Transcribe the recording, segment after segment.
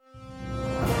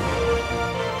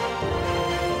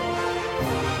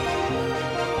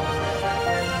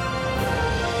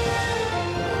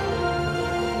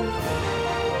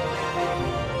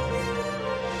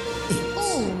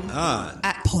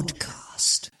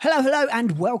Hello, hello,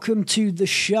 and welcome to the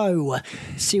show,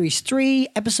 Series 3,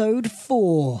 Episode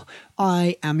 4.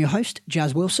 I am your host,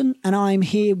 Jazz Wilson, and I'm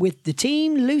here with the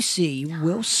team, Lucy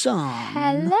Wilson.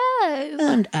 Hello.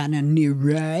 And Anna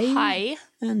Newray. Hi.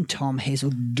 And Tom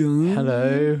Hazeldune.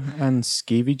 Hello, and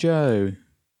Skeevy Joe.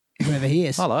 Whoever he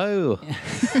is. Hello.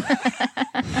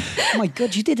 Oh my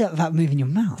God, you did that without moving your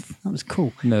mouth. That was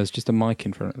cool. No, there's just a mic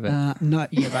in front of it. No,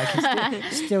 yeah, but I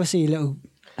can still see your little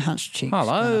hands cheeks.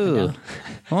 Hello.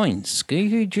 I'm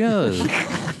Skeevy Joe.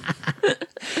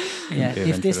 Yeah, Be a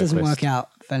if this doesn't ventriloquist. work out,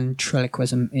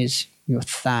 ventriloquism is your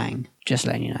thing. Just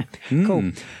letting you know.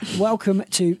 Cool. Welcome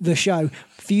to the show.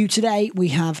 For you today, we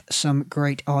have some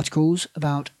great articles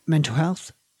about mental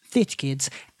health, theatre kids,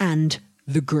 and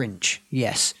the Grinch.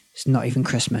 Yes, it's not even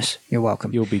Christmas. You're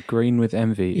welcome. You'll be green with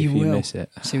envy if you will. miss it.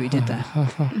 See what you did there.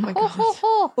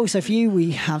 Oh. Also, for you,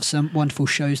 we have some wonderful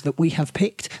shows that we have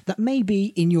picked that may be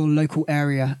in your local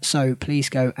area. So please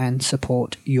go and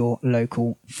support your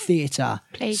local theatre.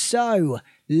 Please. So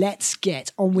let's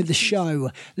get on with the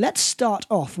show. Let's start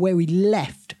off where we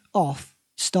left off.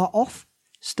 Start off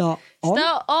Start where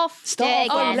off.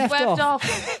 we left off.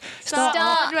 Start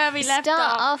on where we left Start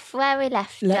off. off where we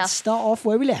left Let's off. start off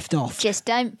where we left off. Just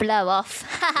don't blow off.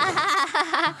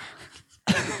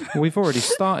 We've already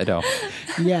started off.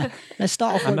 Yeah, let's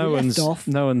start off where And we left off.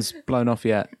 no one's blown off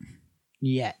yet.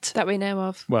 Yet. That we know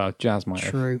of. Well, Jazz might have.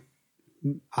 True.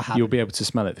 I have. You'll be able to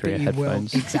smell it through your You will.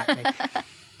 headphones. Exactly.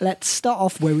 Let's start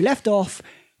off where we left off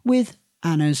with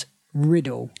Anna's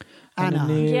riddle. Anna,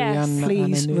 Yes.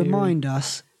 please remind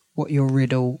us what your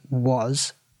riddle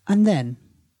was and then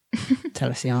tell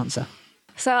us the answer.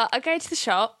 So I go to the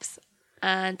shops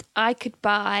and I could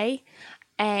buy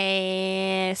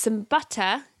some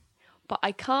butter, but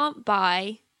I can't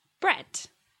buy bread.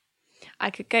 I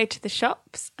could go to the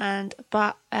shops and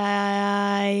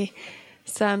buy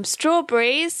some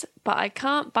strawberries, but I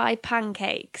can't buy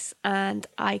pancakes. And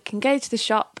I can go to the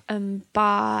shop and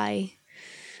buy...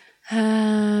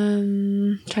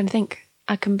 trying to think.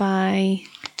 I can buy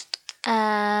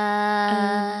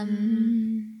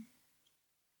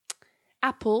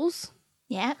apples,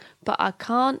 Yeah. but I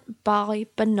can't buy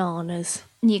bananas.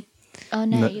 You. Oh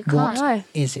no, you What can't. No.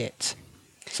 is it?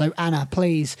 So, Anna,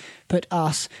 please put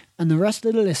us and the rest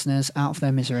of the listeners out of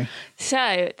their misery.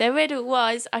 So the riddle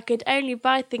was I could only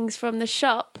buy things from the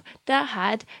shop that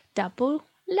had double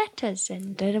letters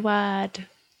in the word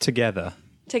Together.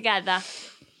 together.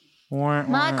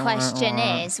 My question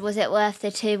is, was it worth the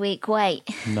 2-week wait?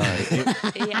 No,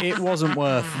 it wasn't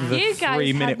worth the You guys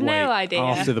 3-minute had no wait idea.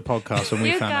 after the podcast when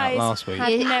we You found out guys last week.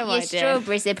 had- no your idea.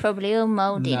 strawberries are probably all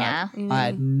mouldy now. I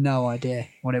had no idea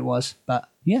what it was, but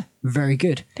yeah, very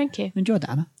good. Thank you. Enjoyed that,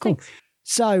 Anna. Cool.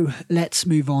 So let's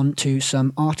move on to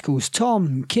some articles.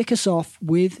 Tom, kick us off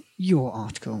with your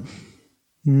article.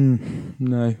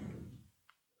 No.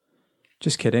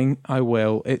 Just kidding. I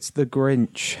will. It's The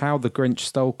Grinch. How the Grinch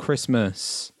Stole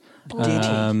Christmas. Did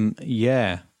he?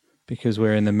 Yeah, because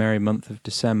we're in the merry month of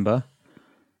December.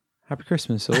 Happy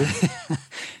Christmas, all.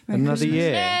 Another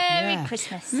year. Merry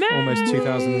Christmas. Almost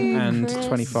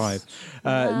 2025.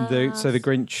 So The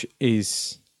Grinch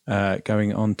is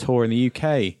going on tour in the UK.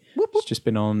 It's just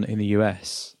been on in the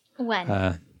US.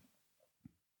 When?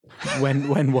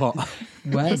 When what?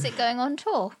 Well, Is it going on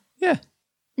tour? Yeah.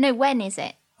 No, when is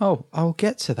it? Oh, I'll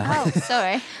get to that. Oh,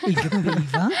 sorry. Eager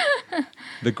Beaver.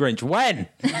 The Grinch. When?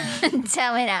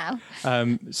 Tell me now.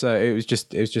 So it was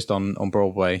just on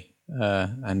Broadway,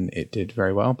 and it did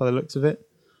very well by the looks of it.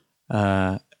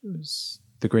 The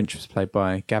Grinch was played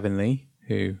by Gavin Lee,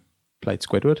 who played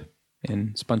Squidward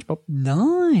in SpongeBob.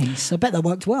 Nice. I bet that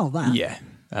worked well, that. Yeah.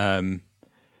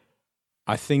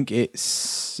 I think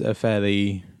it's a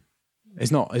fairly... It's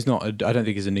not. I don't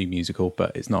think it's a new musical,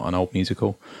 but it's not an old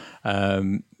musical.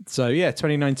 So yeah,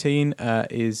 2019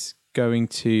 is going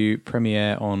to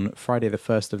premiere on Friday the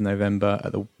 1st of November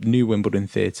at the new Wimbledon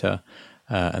Theatre,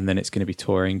 and then it's going to be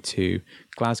touring to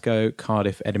Glasgow,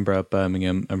 Cardiff, Edinburgh,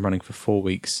 Birmingham, and running for 4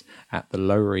 weeks at the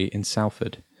Lowry in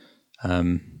Salford.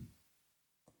 The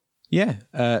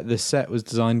set was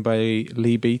designed by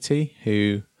Lee Beattie,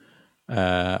 who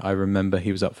I remember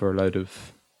he was up for a load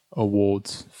of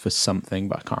awards for something,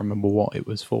 but I can't remember what it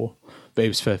was for. But it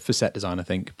was for set design, I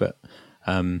think. But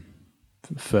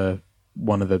for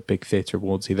one of the big theatre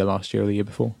awards, either last year or the year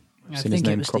before. I've I seen think his it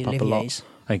name was crop the up a lot. Olivier's.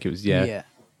 I think it was, yeah.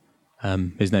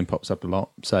 His name pops up a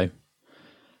lot, so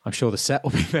I'm sure the set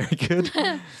will be very good.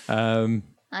 I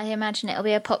imagine it'll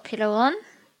be a popular one.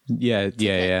 Yeah.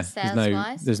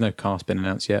 sales-wise. There's no cast been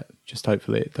announced yet. Just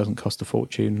hopefully it doesn't cost a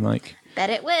fortune like Bet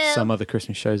it will. some other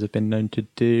Christmas shows have been known to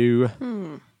do.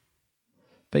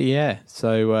 But yeah,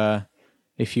 so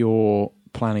if you're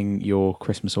planning your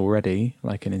Christmas already,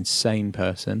 like an insane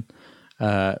person,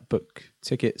 book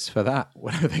tickets for that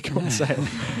whenever they go on sale.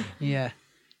 Yeah.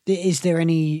 Is there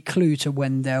any clue to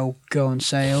when they'll go on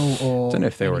sale? Or I don't know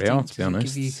if they already anything? are, to be Does it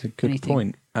honest. give you It's a good anything?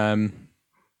 point.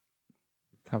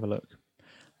 Have a look.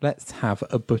 Let's have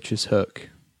a butcher's hook,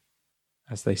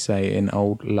 as they say in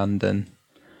old London.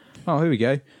 Oh, here we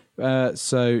go.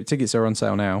 So tickets are on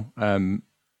sale now.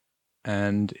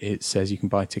 And it says you can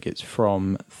buy tickets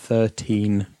from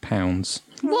 £13.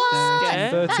 What?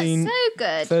 Good. 13, That's so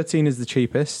good. 13 is the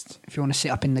cheapest, If you want to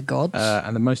sit up in the gods.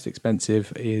 and the most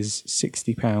expensive is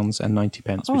 £60 and 90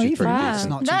 pence, which is even pretty that's decent.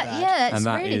 not too That, bad. yeah, that's And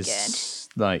that really is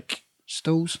like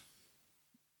Stalls.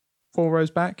 4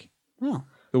 rows back. Oh,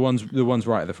 The ones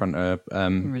right at the front are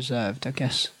reserved, I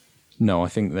guess. no, I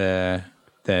think they're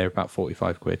about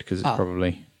 45 quid because Oh.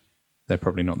 they're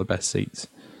probably not the best seats.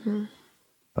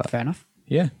 Fair enough.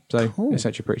 Yeah, so Cool. it's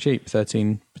actually pretty cheap.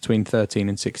 Between 13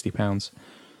 and £60.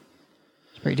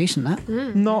 It's pretty decent, that.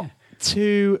 Not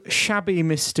too shabby,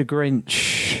 Mr.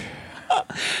 Grinch.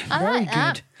 I Very like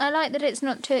that. good. I like that it's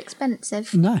not too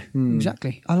expensive. No,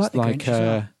 exactly. I like the Like Grinch as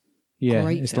well. yeah,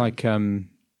 Great it's film. like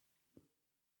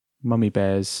Mummy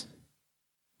Bears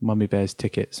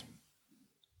tickets.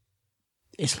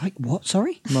 It's like what?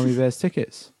 Sorry. Mummy Bears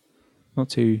tickets. Not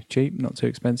too cheap, not too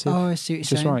expensive. Oh, I see what you're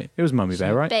Just saying. right. It was Mummy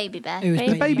Bear, right? Baby bear. It was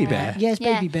Baby Baby Bear. Bear. Yes,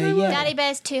 Baby Bear. Yeah, Daddy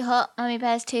bear's too hot. Mummy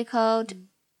bear's too cold.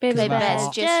 Baby Baby Bear's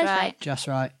Bear. just right. just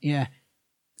right. Yeah.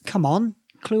 Come on,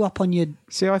 clue up on your.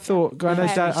 See, I thought I know,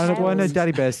 I know Bears.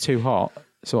 Daddy Bear's too hot,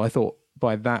 so I thought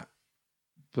by that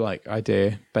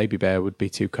idea, Baby Bear would be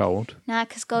too cold. Nah,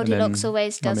 because And Goldilocks then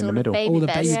always Mum does in the all the middle. baby All the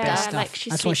bear baby Yeah, bear stuff. stuff. like she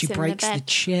That's why she sleeps in the breaks the bed.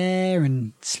 chair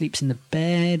and sleeps in the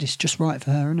bed. It's just right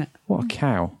for her, isn't it? What a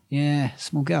cow! Yeah,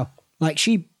 small girl. Like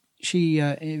she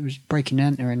it was breaking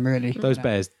and entering really. Those Like,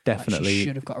 bears she definitely,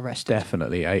 should have got arrested.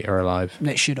 definitely ate her alive.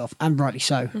 It should have, and rightly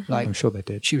so. Like I'm sure they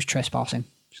did. she was trespassing.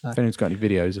 So. If anyone's got any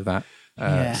videos of that,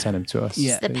 Yeah. send them to us.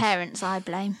 Yeah. The please. parents I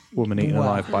blame. Woman eaten Wow.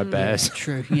 alive by bears.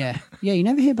 True. Yeah. Yeah. You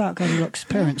never hear about Goldilocks'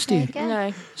 parents, do you? There you go. No.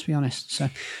 Let's be honest. So,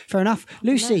 fair enough.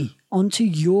 Lucy, on to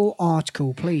your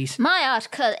article, please. My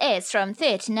article is from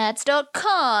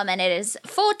theatrenerds.com and it is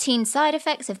 14 side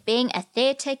effects of being a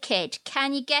theatre kid.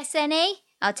 Can you guess any?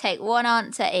 I'll take one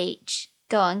answer each.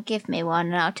 Go on, give me one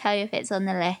and I'll tell you if it's on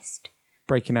the list.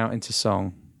 Breaking out into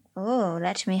song. Oh,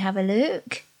 let me have a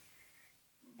look.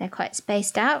 They're quite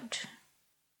spaced out.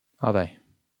 Are they?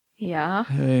 Yeah.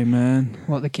 Hey, man.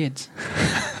 What, the kids?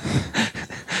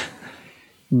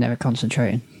 Never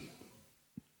concentrating.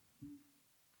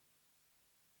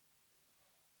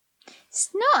 It's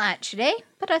not actually,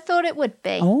 but I thought it would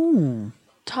be. Oh.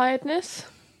 Tiredness.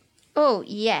 Oh,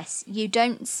 yes. You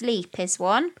don't sleep is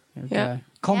one. There we Yeah. go.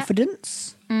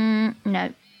 Confidence? No,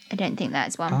 I don't think that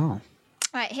is one. Oh.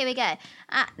 Right, here we go.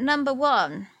 At number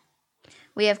 1,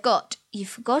 we have got You've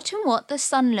Forgotten What the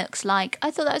Sun Looks Like.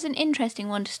 I thought that was an interesting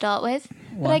one to start with,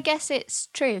 but I guess it's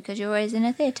true because you're always in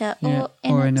a theatre Yeah.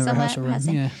 or in a somewhere rehearsal room.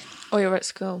 rehearsing. Yeah. Or you're at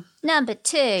school. Number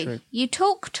 2, You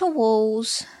Talk to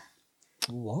Walls.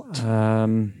 What?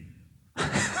 Can't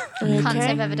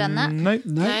say I've ever done that. Nope.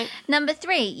 No. Number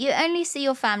 3, You Only See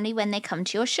Your Family When They Come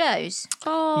to Your Shows.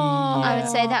 Oh. I would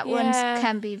say that one yeah.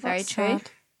 can be very That's true.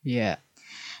 sad. Yeah.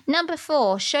 Number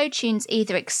 4, show tunes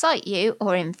either excite you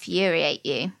or infuriate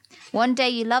you. One day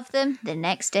you love them, the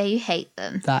next day you hate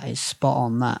them. That is spot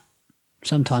on, that.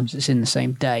 Sometimes it's in the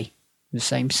same day, the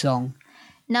same song.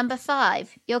 Number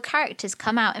 5, your characters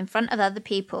come out in front of other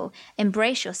people.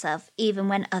 Embrace yourself even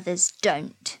when others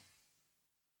don't.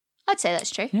 I'd say that's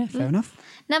true. Yeah, fair enough.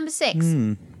 Number 6,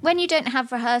 when you don't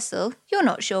have rehearsal, you're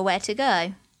not sure where to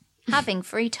go. Having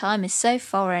free time is so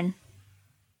foreign.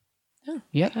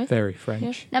 Yep. Very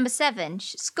French. Number 7,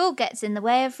 school gets in the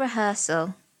way of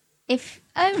rehearsal. If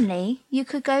only you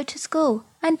could go to school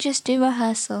and just do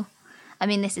rehearsal. I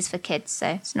mean, this is for kids, so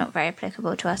it's not very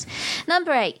applicable to us.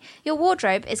 Number 8, your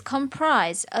wardrobe is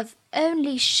comprised of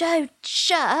only show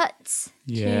shirts.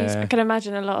 Jeez, I Yeah. can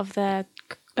imagine a lot of their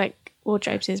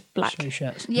wardrobes is black. Show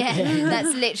shirts. Yeah,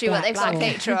 that's literally what they've got a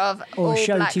Black. picture of. Or All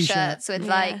show black t-shirt. shirts with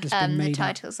Yeah. Just been the made up.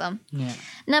 titles on. Yeah.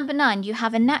 Number 9, you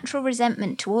have a natural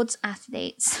resentment towards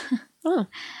athletes. Oh.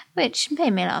 Which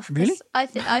made me laugh. 'cause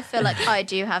Really? I feel like I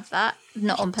do have that.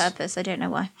 Not on purpose, I don't know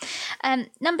why.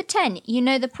 Number 10, you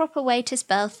know the proper way to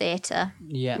spell theatre.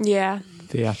 Yeah. Yeah.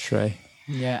 Theatre.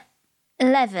 Yeah.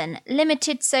 11,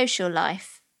 limited social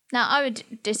life. Now, I would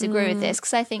disagree with this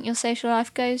because I think your social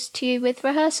life goes to you with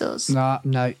rehearsals. No,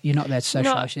 you're not there to socialise,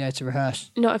 Not- you're there to rehearse.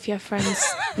 Not if you have friends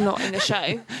not in the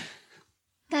show.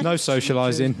 No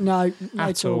socialising. No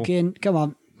At all. talking. Come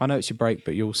on. I know it's your break,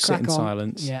 but you'll sit Crack in on.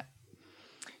 silence. Yeah.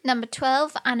 Number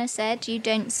 12, Anna said, you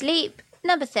don't sleep.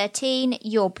 Number 13,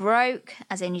 you're broke,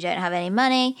 as in you don't have any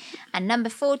money. And number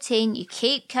 14, you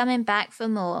keep coming back for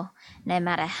more. No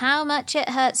matter how much it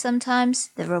hurts sometimes,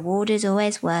 the reward is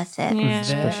always worth it. Yeah,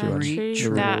 Especially when true the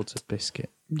that. rewards of biscuit.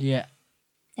 Yeah.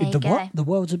 There you the go. what? The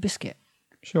world's a biscuit.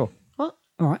 Sure.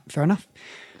 All right, fair enough.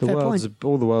 The Fair world's point.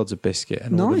 all the world's a biscuit,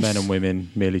 and all the Nice. men and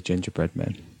women merely gingerbread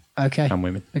men Okay, and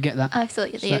women. I get that. I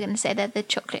thought you were going to say they're the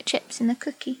chocolate chips in the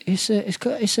cookie. It's a That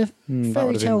fairy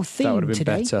would have tale been, theme that would have been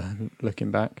today. better looking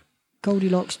back.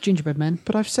 Goldilocks, gingerbread men.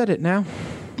 But I've said it now.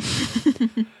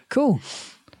 Cool.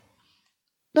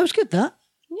 That was good. That.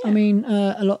 I mean,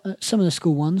 some of the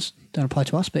school ones don't apply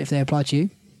to us, but if they apply to you,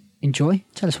 enjoy.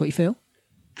 Tell us what you feel.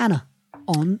 Anna,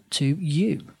 on to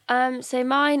you. So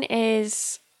mine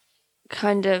is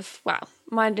kind of,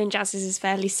 mine and Jazz's is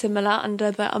fairly similar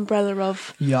under the umbrella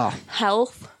of Yeah.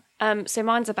 health. So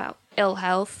mine's about ill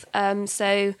health.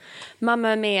 So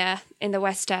Mamma Mia in the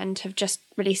West End have just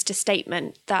released a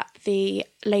statement that the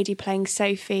lady playing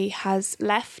Sophie has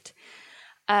left.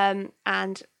 And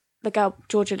the girl,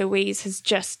 Georgia Louise, has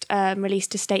just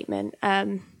released a statement.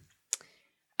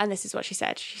 And this is what she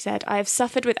said. She said, I have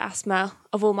suffered with asthma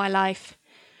of all my life,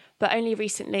 but only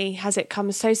recently has it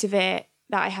come so severe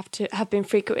that I have been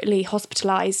frequently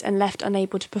hospitalised and left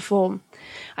unable to perform.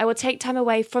 I will take time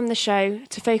away from the show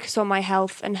to focus on my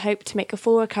health and hope to make a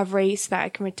full recovery so that I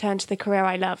can return to the career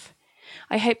I love.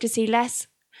 I hope to see less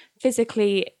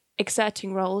physically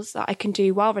exerting roles that I can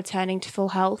do while returning to full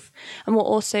health, and will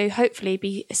also hopefully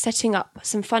be setting up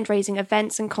some fundraising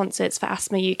events and concerts for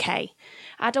Asthma UK.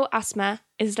 Adult asthma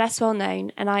is less well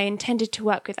known, and I intended to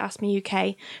work with Asthma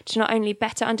UK to not only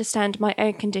better understand my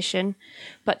own condition,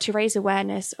 but to raise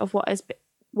awareness of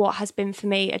what has been for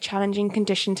me a challenging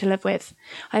condition to live with.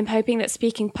 I'm hoping that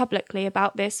speaking publicly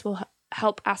about this will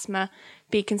help asthma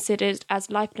be considered as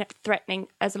a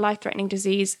life-threatening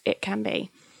disease it can be,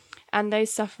 and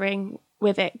those suffering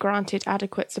with it granted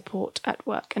adequate support at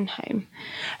work and home.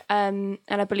 And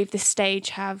I believe the stage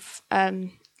have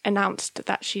announced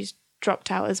that she's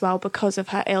dropped out as well because of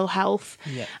her ill health.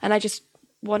 Yeah. And I just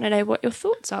want to know what your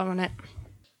thoughts are on it.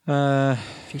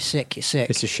 If you're sick, you're sick.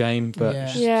 It's a shame, but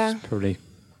Yeah. Yeah. probably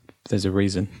there's a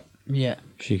reason. Yeah.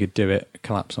 She could do it,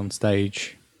 collapse on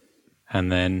stage,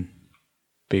 and then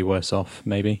be worse off,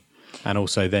 maybe. And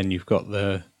also, then you've got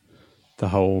the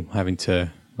whole having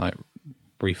to like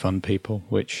refund people,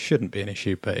 which shouldn't be an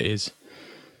issue, but it is.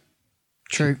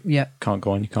 True. Yeah. Can't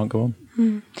go on. You can't go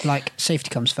on. Like safety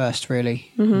comes first,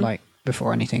 really. Like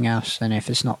before anything else. And if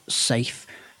it's not safe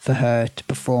for her to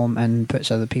perform and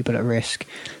puts other people at risk,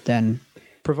 then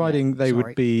Providing they sorry.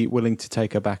 would be willing to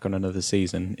take her back on another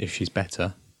season if she's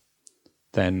better,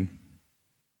 then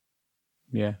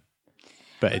yeah.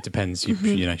 But it depends. You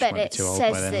know, she But might it be too old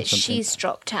by says then. or that something. she's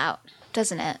dropped out,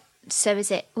 doesn't it? So was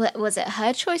it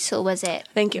her choice or was it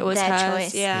I think it was their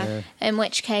hers, choice? yeah. In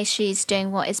which case she's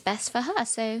doing what is best for her.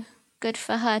 So good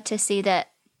for her to see that,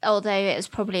 although it was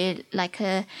probably like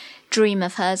a dream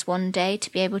of hers one day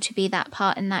to be able to be that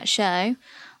part in that show.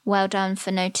 Well done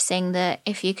for noticing that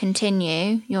if you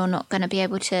continue, you're not going to be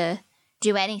able to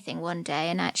do anything one day.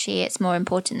 And actually, it's more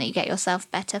important that you get yourself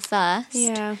better first.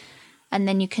 Yeah. And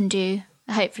then you can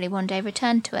hopefully one day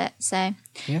return to it. So I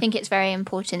think it's a very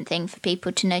important thing for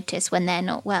people to notice when they're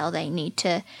not well. They need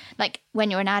to, like when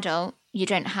you're an adult, you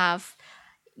don't have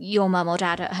your mum or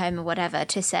dad at home or whatever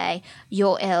to say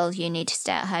you're ill, you need to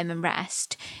stay at home and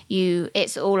rest.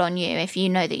 It's all on you. If you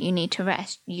know that you need to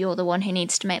rest, you're the one who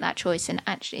needs to make that choice. And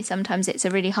actually sometimes it's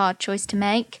a really hard choice to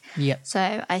make. yeah.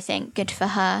 So I think good for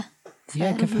her.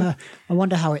 Yeah, good for her. I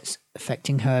wonder how it's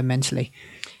affecting her mentally.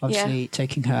 Obviously,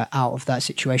 taking her out of that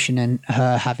situation and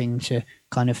her having to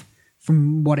kind of,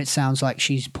 from what it sounds like,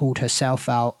 she's pulled herself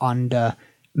out under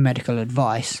medical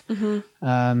advice.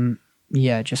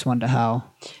 Yeah, just wonder how.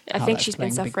 I how think that's she's been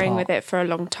playing a big suffering with part. it for a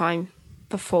long time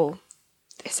before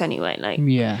this anyway. Like,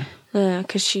 Yeah,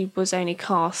 because she was only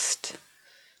cast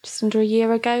just under a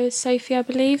year ago as Sophie, I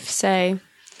believe. So,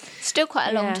 Still quite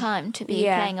a long Yeah. time to be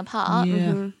Yeah. playing a part.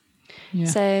 yeah, yeah.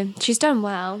 so she's done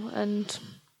well, and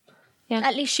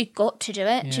At least she got to do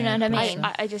it. Do you know what I mean?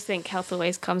 I just think health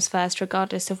always comes first,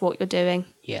 regardless of what you're doing.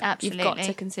 Yeah, Absolutely. You've got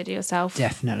to consider yourself.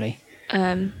 definitely.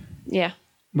 Yeah.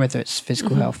 Whether it's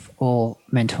physical health or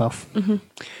mental health.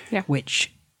 Yeah.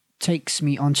 Which takes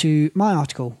me onto my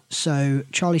article. So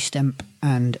Charlie Stemp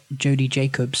and Jodie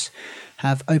Jacobs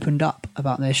have opened up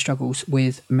about their struggles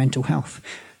with mental health,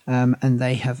 and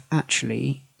they have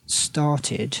actually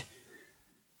started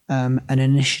an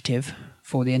initiative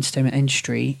for the entertainment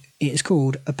industry. It is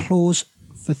called Applause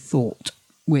for Thought,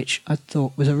 which I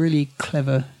thought was a really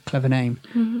clever name.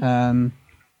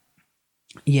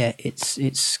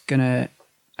 it's gonna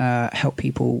help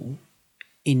people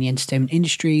in the entertainment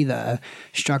industry that are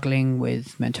struggling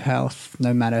with mental health,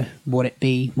 no matter what it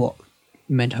be, what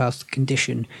mental health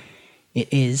condition it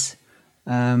is.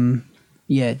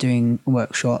 Doing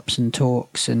workshops and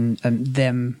talks and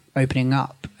them opening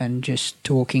up and just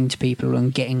talking to people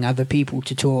and getting other people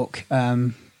to talk,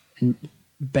 and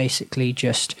basically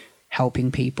just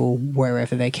helping people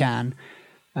wherever they can,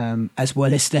 as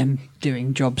well as them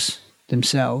doing jobs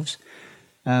themselves.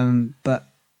 But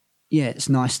yeah, it's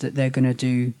nice that they're going to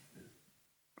do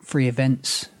free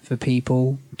events for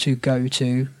people to go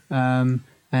to,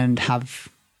 and have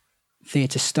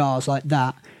theatre stars like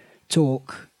that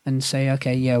talk and say,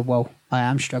 okay, yeah, well, I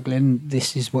am struggling.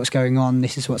 This is what's going on.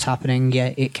 This is what's happening.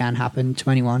 Yeah, it can happen to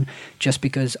anyone. Just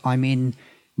because I'm in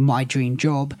my dream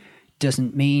job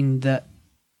doesn't mean that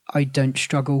I don't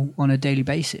struggle on a daily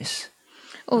basis.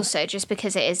 Also, just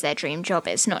because it is their dream job,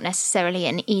 it's not necessarily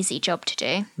an easy job to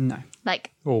do. No.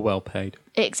 Like, Or well paid.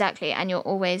 exactly, and you're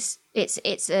always it's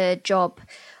a job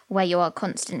where you are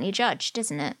constantly judged,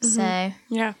 isn't it? So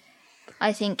Yeah.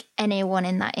 I think anyone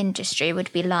in that industry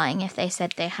would be lying if they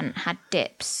said they hadn't had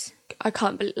dips. I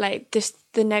can't believe, like, just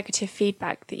the negative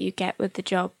feedback that you get with the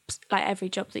jobs, like every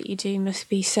job that you do must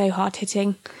be so hard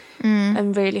hitting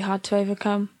and really hard to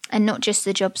overcome. And not just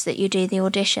the jobs that you do, the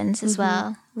auditions as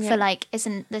well. Yeah. For like,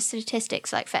 isn't the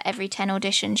statistics like for every 10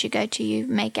 auditions you go to, you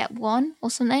may get one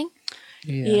or something?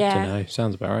 Yeah. Don't know.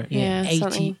 Sounds about right. Yeah,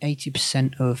 something.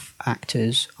 80% of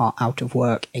actors are out of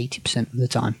work 80% of the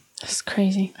time. That's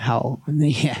crazy.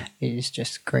 It is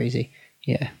just crazy.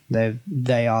 Yeah,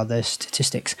 they are the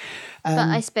statistics. But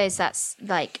I suppose that's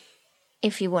like,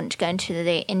 if you want to go into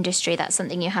the industry, that's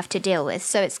something you have to deal with.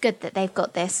 So it's good that they've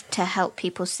got this to help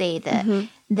people see that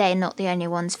they're not the only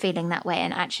ones feeling that way,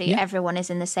 and actually everyone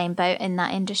is in the same boat in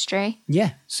that industry.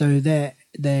 Yeah, so they're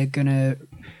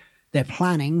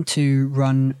planning to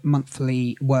run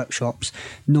monthly workshops,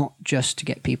 not just to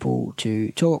get people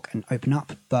to talk and open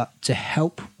up, but to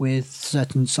help with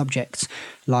certain subjects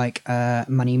like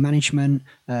money management,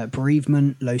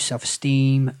 bereavement, low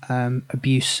self-esteem,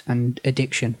 abuse and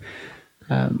addiction.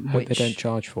 Hope they don't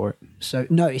charge for it. So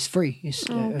no, it's free. It's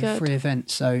a good. free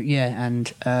event. So yeah,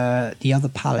 and the Other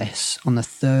Palace on the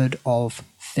 3rd of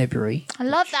February, I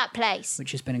love that place.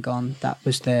 which has been gone. That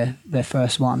was their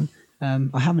first one.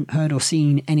 I haven't heard or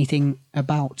seen anything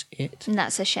about it. And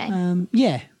that's a shame.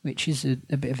 Which is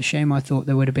a bit of a shame. I thought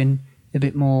there would have been a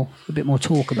bit more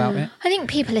talk about it. I think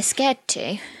people are scared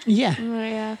to. Yeah. Oh,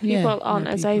 yeah. Yeah, People aren't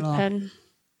as people are. open.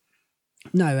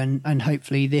 No, and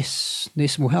hopefully this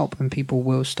will help and people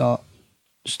will start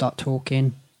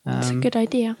talking. It's a good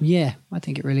idea. Yeah, I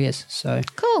think it really is. So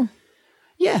Cool.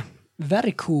 yeah,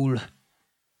 very cool.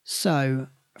 So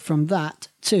from that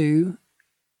to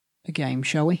a game,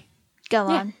 shall we? Go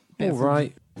on. All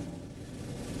right.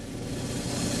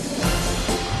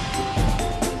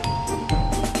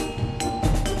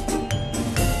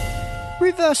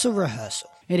 Reversal Rehearsal.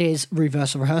 It is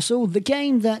Reversal Rehearsal, the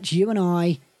game that you and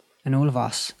I and all of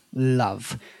us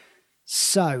love.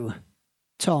 So,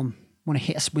 Tom, want to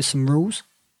hit us with some rules?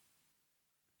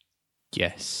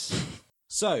 Yes.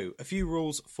 So, a few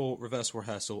rules for reversal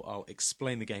rehearsal. I'll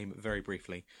explain the game very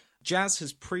briefly. Jazz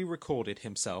has pre-recorded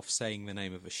himself saying the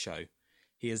name of a show.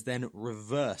 He has then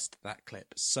reversed that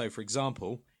clip. So, for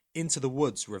example, Into the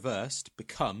Woods reversed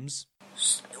becomes...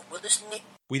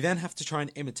 We then have to try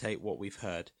and imitate what we've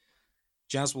heard.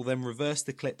 Jazz will then reverse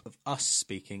the clip of us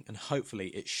speaking, and hopefully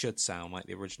it should sound like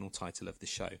the original title of the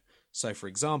show. So, for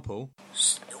example,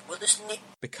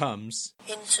 becomes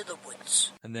Into the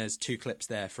Woods. And there's 2 clips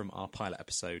there from our pilot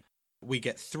episode. We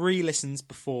get 3 listens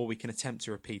before we can attempt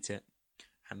to repeat it,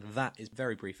 and that is a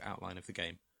very brief outline of the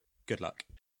game. Good luck.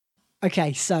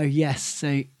 Okay, so yes,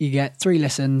 so you get 3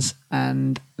 listens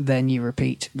and then you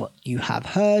repeat what you have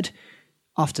heard.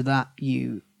 After that,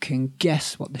 you can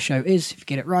guess what the show is. If you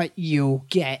get it right, you'll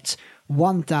get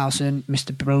 1,000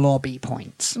 Mr. Blobby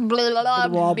points.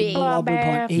 Blobby. Blobby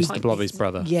Mr. Blobby's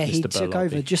brother. Yeah, he Mr. took Blobby.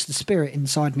 over just the spirit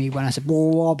inside me when I said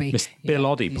Blobby. Mr. Yeah, Bill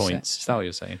Oddie he's, points. Is that what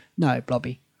you're saying? No,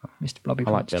 Blobby. Mr. Blobby I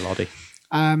like points. Bill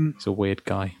Oddie. He's a weird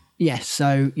guy. Yeah,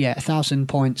 so yeah, 1,000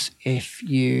 points if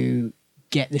you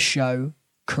get the show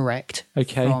correct.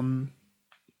 Okay.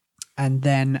 And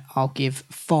then I'll give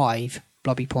 5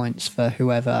 Blobby points for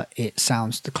whoever it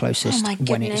sounds the closest Oh my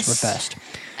when it is goodness. reversed.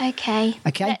 Okay.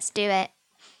 Okay. Let's do it.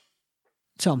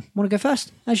 Tom, want to go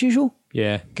first, as usual?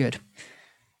 Yeah. Good.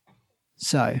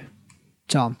 So,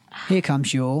 Tom, here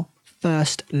comes your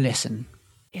first listen.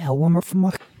 Yeah, one more from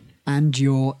my. And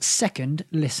your second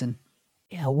listen.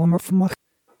 Yeah, one more from my.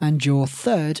 And your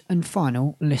third and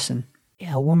final listen.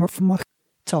 Yeah, one more from my.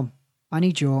 Tom, I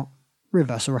need your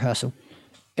reversal rehearsal.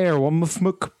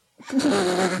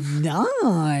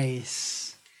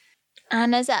 Nice.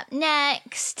 Anna's up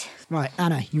next. Right,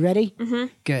 Anna, you ready? Mm-hmm.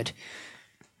 Good.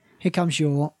 Here comes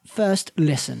your first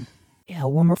listen. Yeah,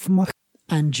 one more for Mike.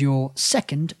 And your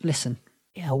second listen.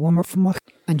 Yeah, one more for Mike.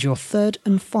 And your third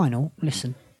and final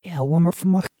listen. Yeah, one more for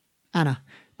Mike. Anna,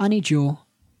 I need your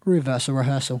reversal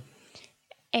rehearsal.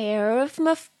 Air of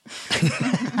muff.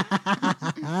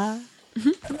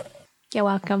 You're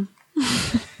welcome.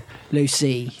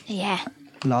 Lucy, Yeah.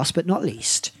 last but not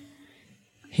least,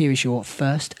 here is your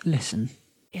first listen.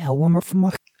 Yeah, one more for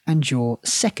Mike. And your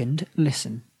second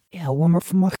listen. Yeah, one more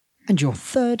for Mike. And your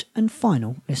third and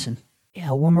final listen.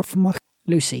 Yeah, one more for Mike.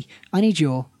 Lucy, I need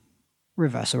your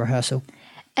reversal rehearsal.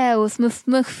 Elf muff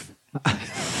muff.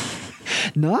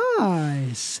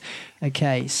 Nice.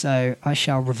 Okay, so I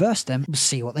shall reverse them. We'll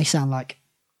see what they sound like.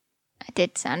 I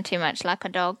did sound too much like a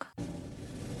dog.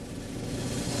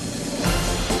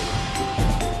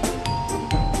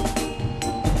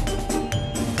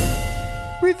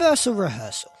 Reversal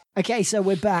rehearsal. Okay, so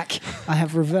we're back. I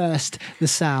have reversed the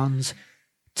sounds.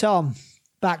 Tom,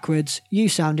 backwards, you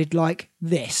sounded like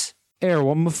this. Yeah,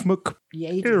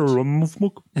 you did.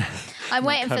 I'm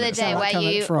waiting for the day Sound like where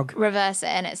Kermit you the Frog. reverse it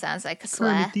and it sounds like a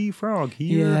swear. Frog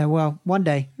Yeah, well, one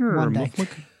day.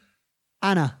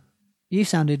 Anna, you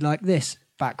sounded like this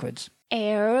backwards.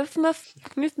 Air of muff.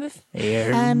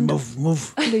 And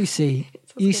Lucy,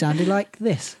 you sounded like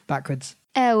this backwards.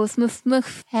 Elf muff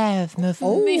muff. Oh,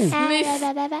 See,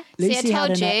 I Lucy had told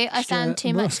an you I extra sound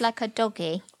too muff. much like a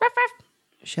doggy.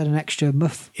 She had an extra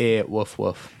muff. Here, woof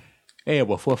woof. Here,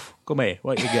 woof woof. Come here.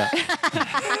 What you got?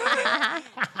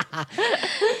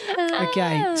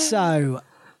 Okay, so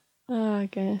Oh,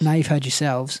 gosh. now you've heard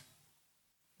yourselves.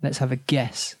 Let's have a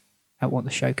guess at what the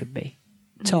show could be.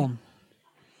 Tom,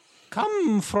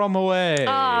 Come from away.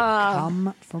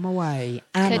 come from away.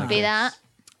 Anna, Could be that.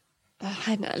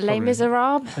 I know. Les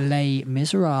Miserables. Les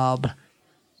Miserables.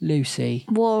 Lucy,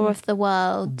 War of the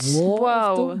Worlds. War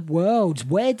of Whoa. the Worlds.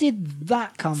 Where did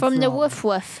that come from? From the woof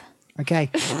woof.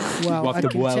 Okay, well, What I the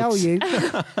can worlds? tell you,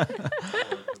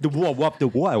 The what the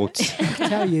wild.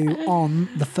 on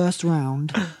the first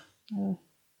round,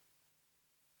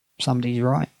 somebody's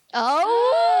right.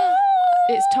 Oh!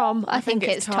 It's Tom. I think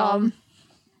it's Tom.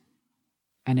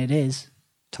 And it is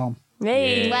Tom.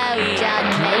 Me. Well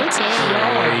done, matey.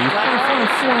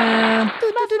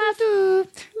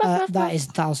 That is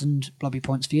 1,000 blobby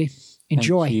points for you.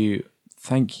 Enjoy. Thank you.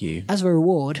 Thank you. As a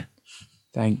reward,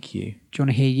 Thank you. do you want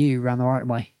to hear you round the right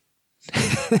way?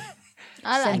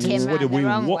 I like him round the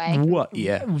wrong way. What?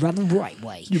 Yeah. Round the right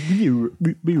way.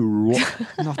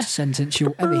 Not a sentence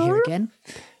you'll ever hear again.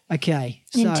 Okay,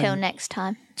 so Until next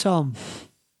time. Tom,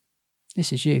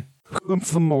 this is you. Come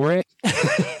from away.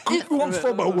 Come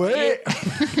from away.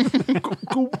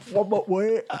 Come from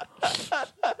away.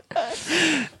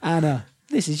 Anna,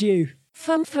 this is you.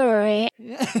 Fun furry.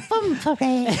 A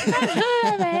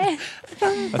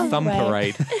thumb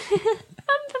parade.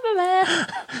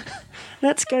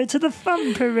 Let's go to the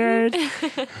fun parade.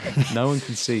 No one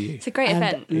can see you. It's a great And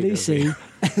event. Lucy.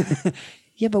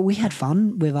 Yeah, but we had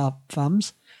fun with our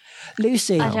thumbs.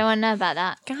 Lucy. I don't want to know about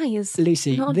that. Guys.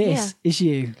 Lucy, not this is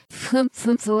you.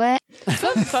 Sounded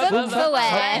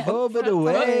Over the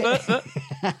way.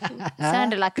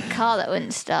 like a car that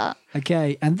wouldn't start.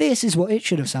 Okay, and this is what it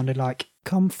should have sounded like.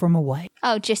 Come from away.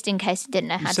 Oh, just in case it didn't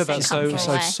know how You to said say that come so from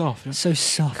so away. soft, So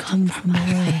soft. Come from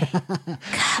away.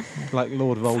 like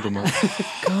Lord Voldemort.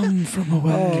 Come from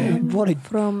away. Oh, what a,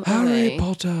 From Harry away.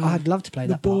 Potter. I'd love to play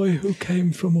the that part. boy who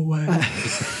came from away.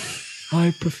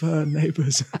 I prefer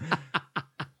neighbours.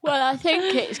 Well, I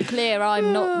think it's clear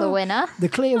I'm not the winner. The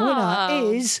clear winner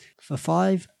Oh. is, for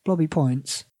 5 blobby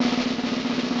points,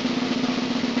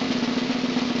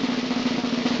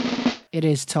 it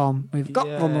is Tom. We've got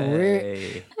from away.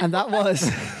 Yay. And that was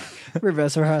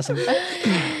reverse rehearsal.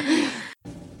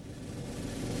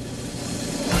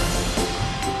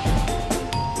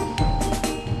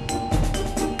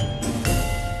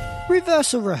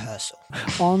 Reversal rehearsal.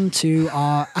 On to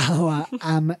our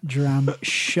Amdram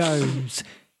shows.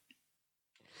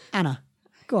 Anna,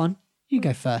 go on. You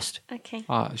go first. Okay.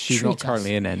 She's Treat not us.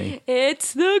 currently in any.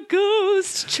 It's the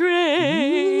ghost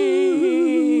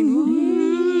train.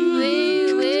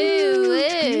 Woo, woo, woo.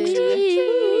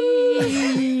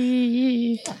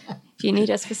 Do you need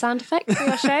us for sound effects for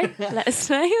your show? Let us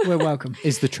know. We're welcome.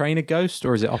 Is the train a ghost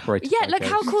or is it operated? Yeah, by look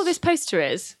how ghosts? cool this poster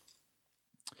is.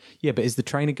 Yeah, but is the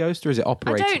train a ghost or is it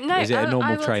operated? don't know. Is it a I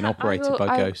normal will train I operated will- by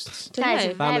I- ghosts? Don't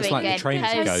know. That looks like the train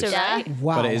is a poster, ghost. right?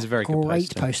 Wow. But it is a very good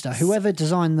great poster. Whoever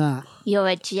designed that. You're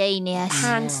a genius.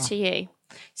 Hands to you.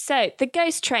 So, The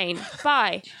Ghost Train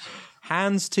by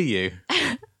Hands to you.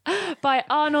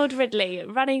 Arnold Ridley,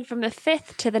 running from the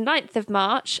 5th to the 9th of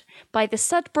March by the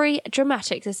Sudbury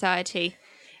Dramatic Society.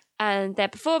 And they're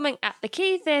performing at the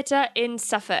Key Theatre in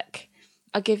Suffolk.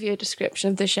 I'll give you a description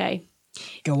of the show.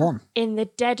 Go on. In the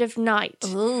dead of night,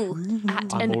 at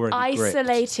I'm an already gripped.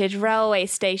 isolated railway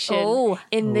station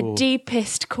in the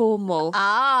deepest Cornwall,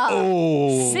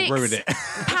 Oh, 6 ruined it.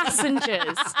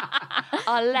 passengers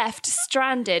are left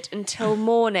stranded until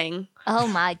morning. Oh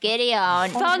my giddy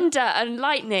on. Thunder and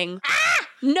lightning.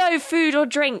 No food or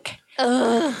drink.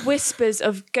 Whispers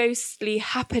of ghostly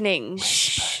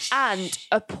happenings. And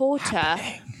a porter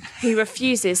who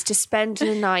refuses to spend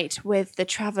the night with the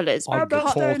travellers I'm the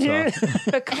porter.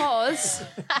 because... ...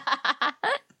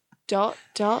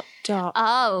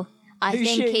 Oh, I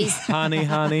think he's Honey,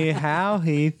 honey, how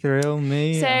he thrilled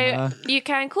me. So you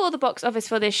can call the box office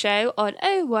for this show on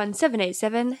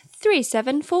 01787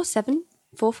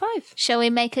 374745. Shall we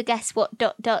make a guess what ...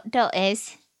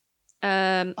 is?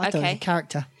 I thought it was a Okay.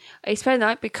 character. He spent the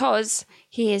night because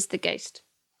he is the ghost.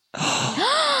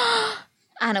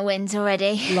 Anna wins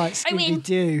already. Like I mean,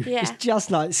 Scooby-Doo. yeah. It's just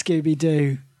like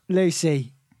Scooby-Doo.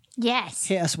 Lucy, Yes.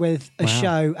 hit us with a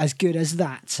show as good as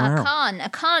that. I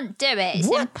can't do it. It's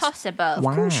What? impossible. Of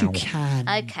course you can.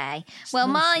 Okay. Well,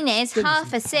 mine is goodness,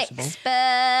 half a impossible. sixpence.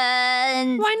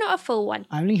 Why not a full one?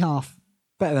 Only half.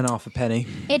 Better than half a penny.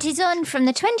 It is on from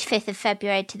the 25th of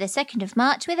February to the 2nd of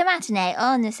March with a matinee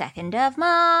on the 2nd of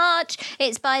March.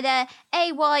 It's by the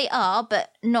AYR,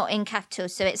 but not in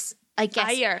capitals, so it's, I guess,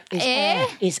 Ayer. It's air.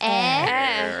 It's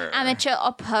air. Amateur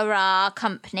Opera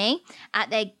Company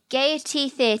at the Gaiety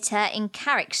Theatre in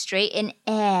Carrick Street in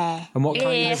Ayr. And what can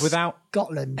you Yes. live without?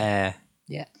 Scotland. Air.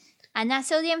 Yeah. And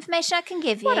that's all the information I can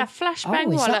give you. What a flashbang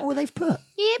Oh, is that wallop. all they've put?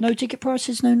 Yep. No ticket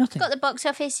prices, no nothing. Got the box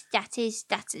office. That is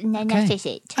that Okay. is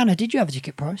it. Anna, did you have a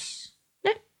ticket price?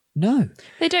 No. No.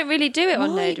 They don't really do it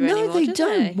on Why? Loader No, anymore, they do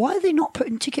don't. they? Why are they not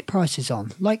putting ticket prices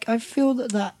on? Like, I feel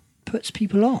that puts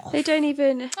people off. They don't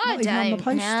even... I even on the don't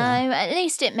poster. know. At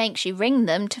least it makes you ring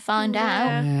them to find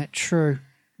out. Yeah, true.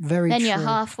 Very Then true. you're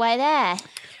halfway there,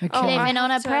 Okay. living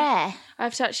on a so- prayer. I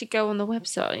have to actually go on the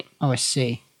website. Oh, I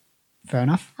see. Fair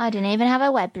enough. I don't even have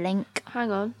a web link.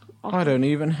 Hang on. I don't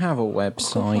even have a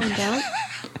website. Find out.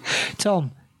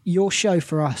 Tom, your show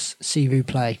for us, See Who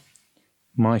Play.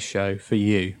 My show for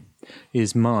you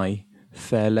is My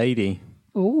Fair Lady.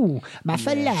 Ooh, my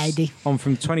fair lady. On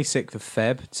from 26th of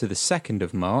Feb to the 2nd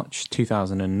of March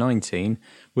 2019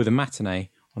 with a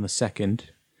matinee on the 2nd.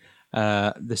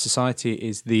 The society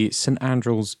is the St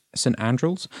Andrews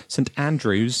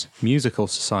Musical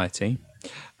Society.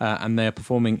 And they're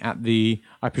performing at the,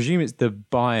 I presume it's the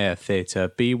Byer Theatre,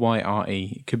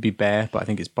 B-Y-R-E. It could be Bear, but I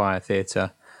think it's Byer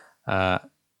Theatre.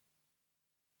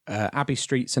 Abbey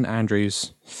Street, St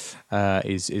Andrews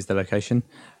is the location.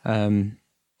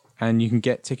 And you can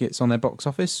get tickets on their box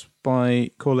office by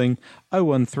calling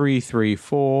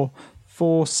 01334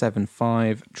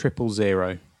 475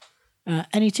 000.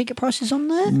 Any ticket prices on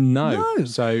there? No.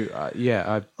 So,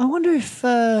 I wonder if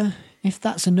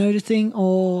that's a Noda thing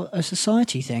or a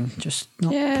society thing. Just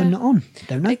not Yeah. putting it on.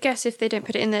 Don't know. I guess if they don't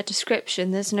put it in their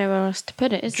description, there's nowhere else to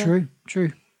put it, is there?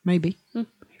 True. Maybe.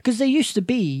 Because there used to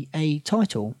be a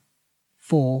title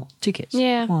for tickets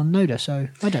Yeah. on Noda, so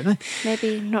I don't know.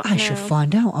 Maybe not I now. shall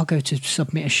find out. I'll go to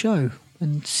submit a show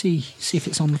and see if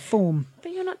it's on the form.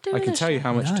 But you're not doing I can a tell you show.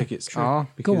 how much No, tickets true. are Go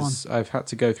because I've had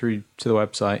to go through to the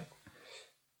website,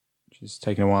 which has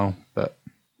taken a while, but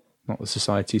not the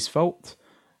society's fault.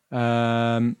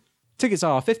 Tickets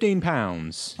are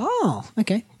 £15. Oh,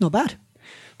 okay. Not bad.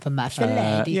 For my fair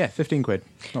lady. Yeah, 15 quid.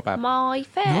 Not bad. My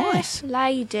fair Nice.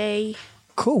 lady.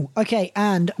 Cool. Okay,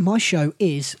 and my show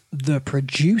is The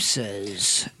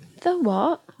Producers. The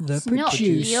what? The It's not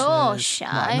Producers. your show.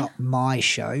 Well, not my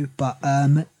show, but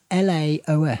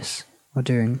LAOS are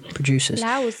doing Producers.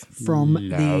 Louse. From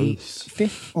the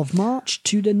 5th of March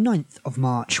to the 9th of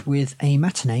March with a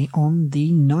matinee on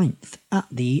the 9th at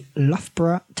the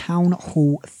Loughborough Town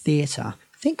Hall Theatre.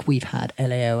 I think we've had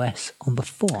LAOS on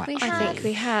before. We actually. I think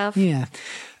we have. Yeah.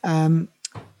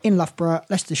 In Loughborough,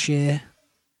 Leicestershire.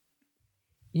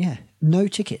 Yeah. No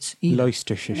tickets. either.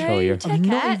 Leicestershire. No I've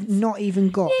tickets. not even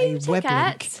got No a web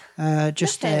link. tickets.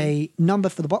 Just Nothing. a number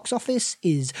for the box office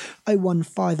is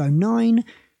 01509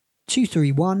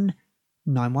 231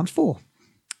 914.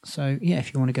 So, yeah,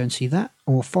 if you want to go and see that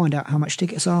or find out how much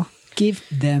tickets are, give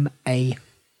them a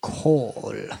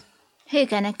call. Who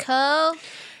gonna call?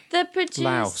 The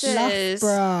Louse. producers.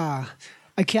 Loughborough.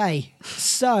 Okay,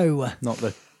 so Not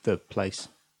the place.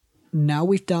 now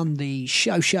we've done the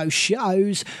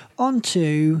shows, on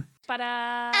to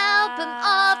Album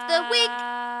of the week.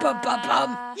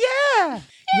 Yeah.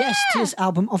 Yes, tis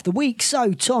album of the week.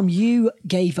 So, Tom, you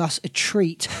gave us a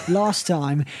treat last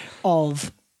time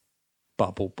of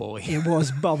Bubble Boy. it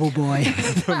was Bubble Boy.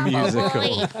 The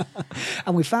musical.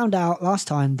 And we found out last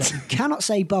time that you cannot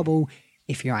say bubble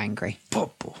if you're angry.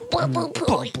 Bubble. Bubble.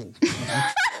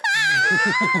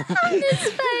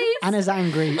 Anna's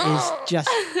angry is just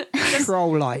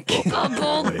troll-like.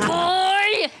 Bubble boy.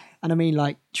 And I mean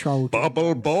like troll.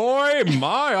 Bubble Boy,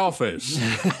 my office.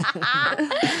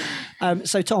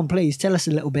 So, Tom, please tell us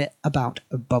a little bit about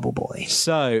Bubble Boy.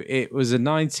 So it was a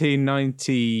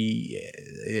 1990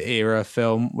 era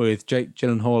film with Jake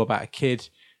Gyllenhaal about a kid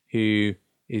who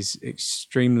is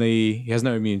he has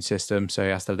no immune system, so he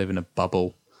has to live in a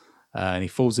bubble. And he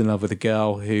falls in love with a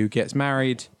girl who gets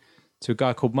married to a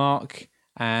guy called Mark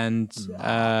and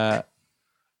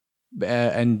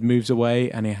moves away,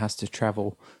 and he has to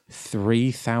travel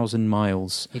 3,000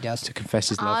 miles He does. to confess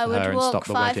his I love for would her and stop walk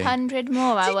the wedding. 500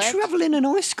 more, I They would. travel in an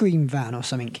ice cream van or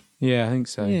something. Yeah, I think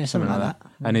so. Yeah, something like that.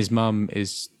 And his mum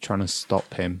is trying to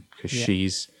stop him because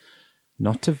she's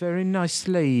not a very nice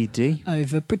lady.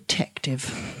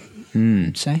 Overprotective.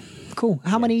 I'd say. Cool.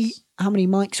 How many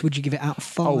mics would you give it out of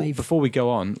 5? Oh, before we go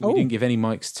on, we didn't give any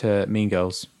mics to Mean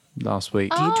Girls last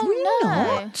week. Did we no.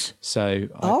 not? So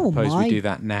I Oh, propose my we do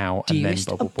that now and then Dearest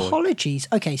Bubble Boy. apologies.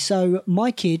 Okay, so my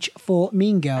kid for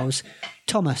Mean Girls,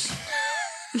 Thomas.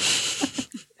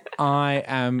 I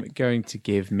am going to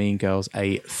give Mean Girls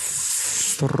a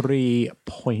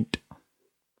 3.5.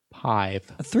 A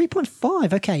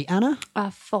 3.5. Okay, Anna, A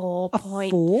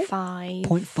 4.5.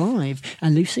 0.5.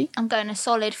 And Lucy? I'm going a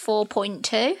solid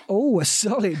 4.2. Oh, a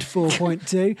solid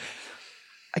 4.2.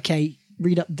 Okay,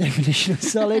 read up the definition of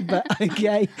solid, but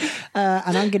okay.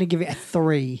 And I'm going to give it a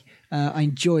 3. I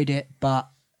enjoyed it, but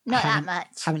Not that haven't-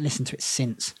 much. Haven't listened to it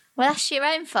since. Well, that's your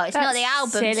own fault. It's not the That's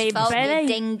album's silly, fault, Billy. you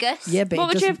dingus. Yeah, but What it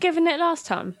would you doesn't- have given it last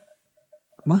time?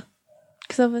 What?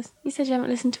 Because you said you haven't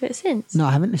listened to it since. No,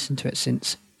 I haven't listened to it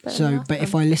since. But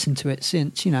if I listen to it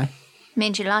since,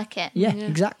 Means you like it. yeah,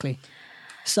 exactly.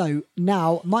 So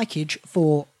now my kid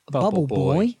for Bubble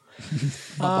Boy.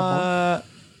 Boy.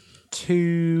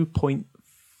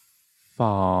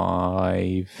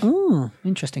 2.5. Oh,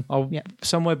 interesting. Oh, yeah.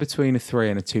 somewhere between a 3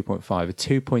 and a 2.5. A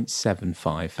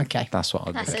 2.75. Okay. That's what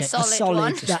I'll That's give a it. solid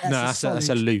one. That's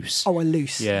a loose. Oh, a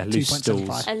loose. Yeah, loose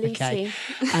 2.75. A Lucy.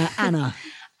 Okay. Anna,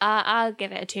 I'll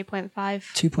give it a 2.5.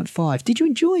 2.5. Did you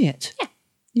enjoy it? Yeah.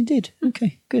 You did?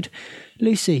 Okay, good.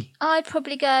 Lucy, I'd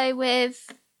probably go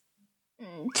with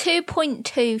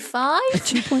 2.25.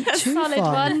 2.25. solid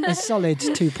one. A solid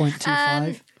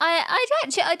 2.25.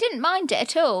 I didn't mind it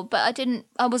at all, but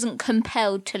I wasn't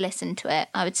compelled to listen to it,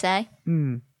 I would say.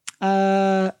 I'm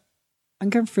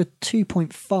going for a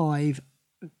 2.5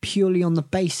 purely on the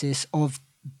basis of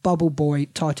Bubble Boy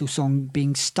title song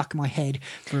being stuck in my head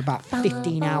for about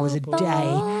 15 hours a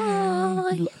day.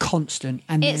 Constant.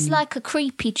 And It's then like a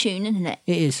creepy tune, isn't it?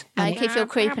 it is. And Like if you're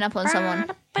creeping up on someone.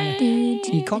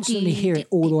 you constantly hear it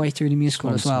all the way through the musical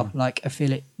as well. Like I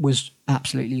feel it was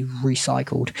absolutely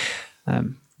recycled.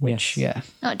 Which, yeah,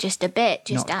 Not just a bit,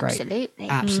 just Not great. absolutely.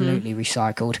 absolutely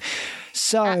recycled.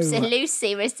 So, Absolutely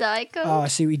recycled. oh, I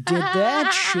see what we did there.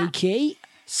 Cheeky.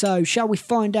 So, shall we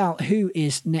find out who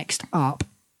is next up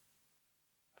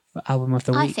for Album of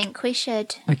the Week? I think we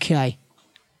should. Okay.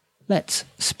 Let's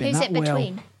spin Who's that it wheel.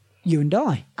 between? You and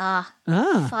I. Ah,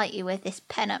 Ah. fight you with this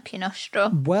pen up your nostril.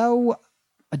 Well,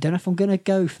 I don't know if I'm going to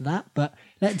go for that, but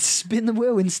let's spin the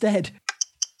wheel instead.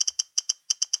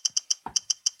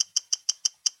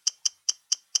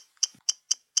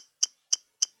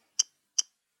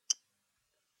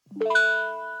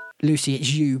 Lucy,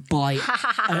 it's you by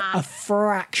a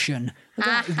fraction.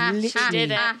 That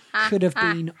literally could have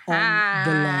been on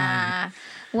the line.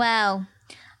 Well,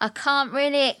 I can't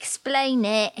really explain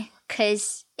it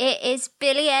because it is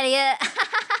Billy Elliot.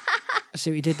 I see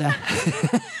what you did there.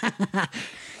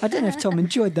 I don't know if Tom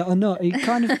enjoyed that or not. He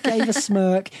kind of gave a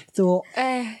smirk, thought,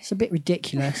 it's a bit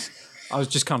ridiculous. I was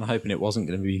just kind of hoping it wasn't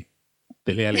going to be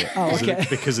Billy Elliot. Oh, okay.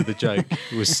 Because of the joke.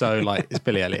 It was so like, it's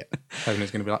Billy Elliot. Hoping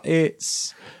it's going to be like,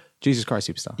 it's Jesus Christ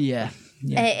Superstar. Yeah.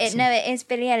 No, it is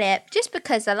Billy Elliot. Just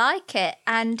because I like it.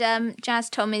 And Jazz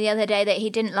told me the other day that he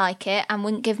didn't like it and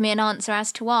wouldn't give me an answer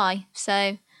as to why.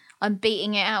 So I'm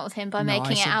beating it out of him by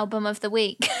making it album of the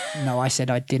week. No, I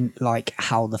said I didn't like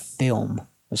how the film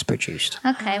was produced.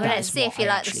 Okay, well, That let's is see what if you I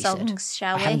like the actually said. songs,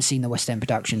 shall I we? haven't seen the West End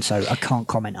production, so I can't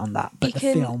comment on that. But You the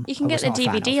can, film, you can I get was the not a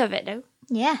fan DVD of. of it, though,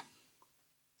 Yeah.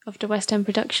 of the West End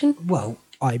production. Well,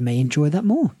 I may enjoy that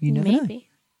more. You never know. Maybe.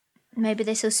 Maybe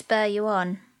this will spur you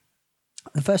on.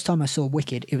 The first time I saw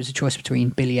Wicked, it was a choice between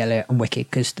Billy Elliot and Wicked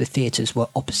because the theatres were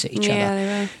opposite each Yeah, other. they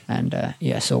were. And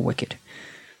I saw Wicked.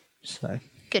 So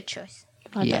Good choice.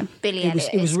 yeah, Billy it was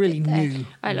Elliot is really good, though. new.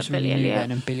 I It love was really Billy new Elliot.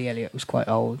 then, and Billy Elliot was quite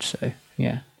old. So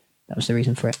yeah, that was the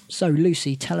reason for it. So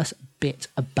Lucy, tell us a bit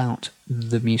about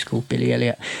the musical Billy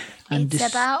Elliot. And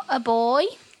It's about a boy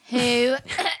who.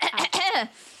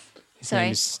 His Sorry.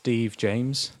 name is Steve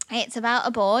James. It's about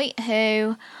a boy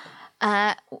who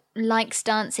likes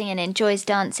dancing and enjoys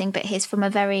dancing, but he's from a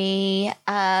very,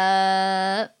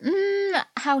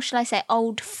 how shall I say,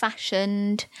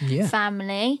 old-fashioned Yeah.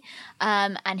 family.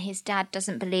 And his dad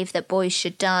doesn't believe that boys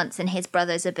should dance, and his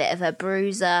brother's a bit of a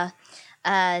bruiser.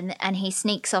 And he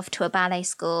sneaks off to a ballet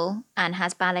school and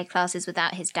has ballet classes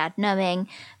without his dad knowing,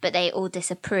 but they all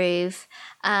disapprove.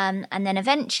 And then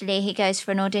eventually he goes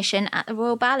for an audition at the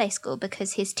Royal Ballet School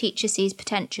because his teacher sees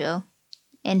potential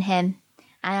in him.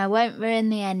 And I won't ruin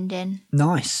the ending.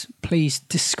 nice. Please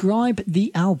describe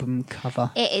the album cover.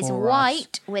 It is for us.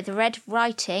 white with red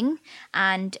writing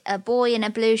and a boy in a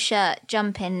blue shirt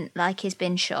jumping like he's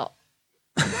been shot.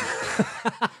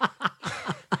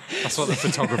 That's what the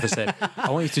photographer said.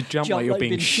 I want you to jump like you're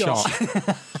being shot.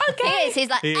 He is. He's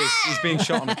like, He is. He's being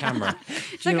shot on a camera.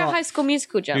 It's like a High School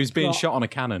Musical jump. He was being shot on a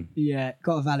cannon. Yeah,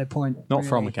 got a valid point. Not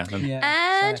from really. a cannon.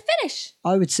 Yeah, And so finish.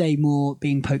 I would say more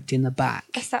being poked in the back,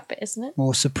 That's that bit, isn't it?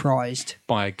 more surprised.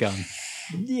 By a gun.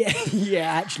 Yeah, yeah,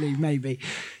 actually, maybe.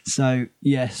 So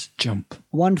yes, Jump.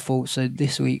 wonderful. So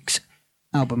this week's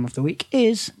album of the week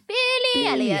is Billy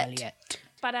Elliot. Elliot.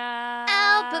 Ba-da.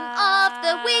 Album of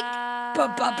the week.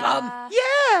 Bum, bum, bum.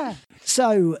 Yeah.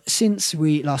 So since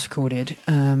we last recorded,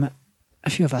 a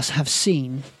few of us have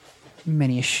seen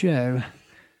many a show.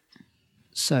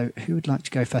 So who would like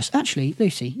to go first? Actually,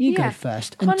 Lucy, you go Yeah.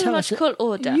 first. Chronological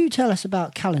order. You tell us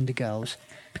about Calendar Girls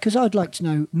because I'd like to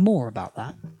know more about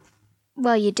that.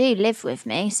 Well, you do live with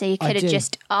me, so you I could have do.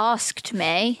 just asked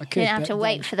me. I could, you didn't have but to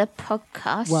wait then- for the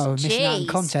podcast. Well, we're missing out on Jeez.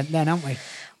 content then, aren't we?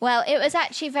 Well, it was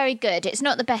actually very good. It's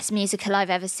not the best musical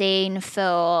I've ever seen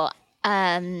for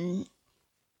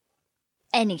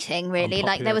anything, really.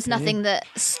 Like, there was nothing that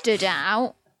stood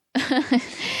out.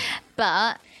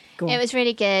 But Go on. it was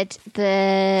really good.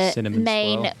 The Cinnamon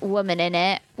main swirl. woman in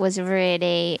it was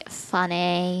really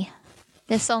funny.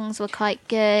 The songs were quite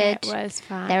good. It was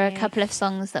fine. There were a couple of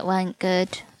songs that weren't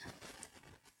good.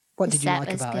 What The did you set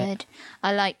like was about good. it?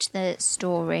 I liked the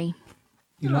story.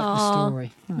 You liked the Aw.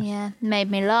 story. Nice. Yeah,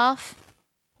 made me laugh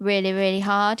really, really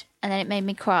hard, and then it made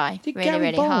me cry Did really, Gary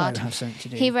really Barlow hard. have something to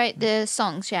do? He wrote the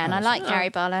songs, yeah, and I like Gary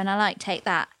Barlow and I like Take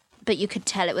That, but you could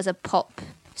tell it was a pop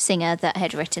singer that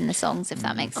had written the songs, if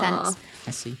that makes sense.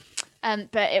 I see.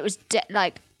 But it was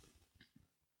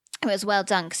it was well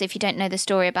done because if you don't know the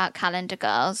story about Calendar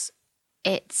Girls,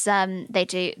 it's they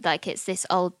do like it's this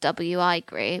old WI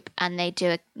group and they do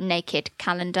a naked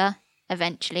calendar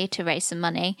eventually to raise some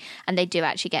money, and they do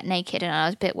actually get naked, and I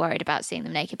was a bit worried about seeing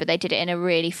them naked, but they did it in a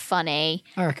really funny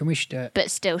I reckon we should do it.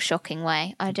 but still shocking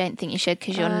way. I don't think you should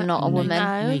because you're not a woman.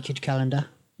 no. Naked calendar.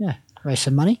 Yeah. Raise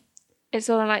some money. It's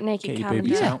all like naked Get your calendar.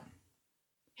 boobies out.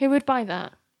 Who would buy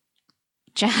that?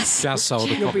 Jazz. Jazz sold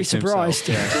a You'll copy be to himself. surprised.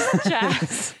 Yeah.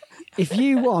 Jazz. If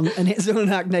you want and it's all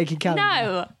like naked calendar,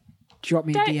 No. drop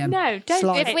me a Don't- DM. no, don't-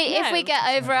 Slide. If we No.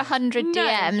 get over 100 No.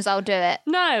 DMs, I'll do it.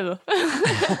 No.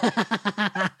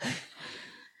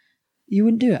 You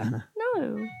wouldn't do it, Hannah.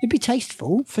 No. It'd be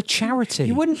tasteful. For charity.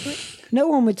 You wouldn't. No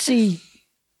one would see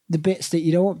the bits that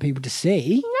you don't want people to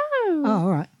see. No. Oh,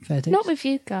 all right. Fair dues. Not with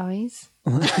you guys.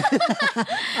 With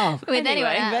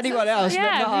Anyway, anyone With else. anyone else, Yeah,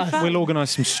 but not it'd be us. fun. We'll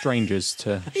organise some strangers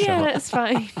to show Yeah, up. that's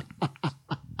fine.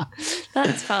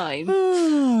 That's fine.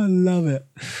 Oh, I love it.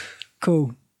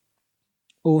 Cool.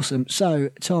 Awesome. So,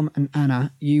 Tom and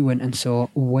Anna, you went and saw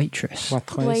Waitress.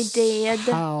 We did.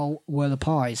 How were the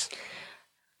pies?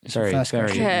 Very, First very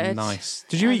question. Good. nice.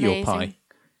 Did you eat your Amazing. pie?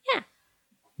 Yeah.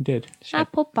 You did.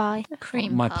 Apple pie.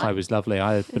 Cream My pie. pie was lovely.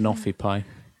 I had banoffee pie.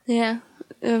 Yeah.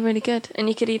 They were really good. And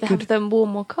you could either have them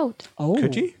warm or cold. Oh,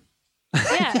 Could you?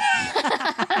 Yeah.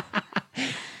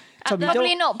 Tom, you Probably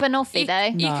don't- not banoffee,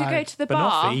 though. You could go to the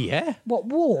bar. Banoffee, yeah. What,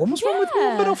 warm? What's wrong with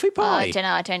warm banoffee Oh, pie? I don't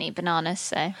know. I don't eat bananas,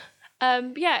 so.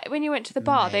 Yeah, when you went to the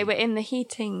bar, they were in the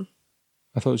heating.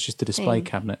 I thought it was just a display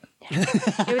cabinet.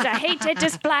 It was a heated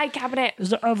display cabinet. There's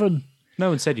the oven. No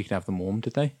one said you could have them warm,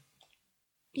 did they?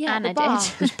 Yeah, Anna the bar.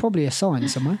 did. There's probably a sign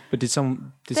somewhere. But did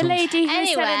someone... Did The someone lady who said in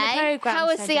the Anyway, programme. how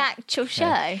was said the it. actual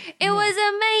show? It was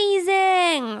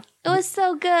amazing. It was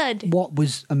so good. What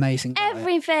was amazing about it?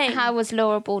 Everything. How was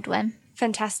Laura Baldwin?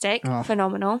 Fantastic. Oh.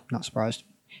 Phenomenal. Not surprised.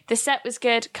 The set was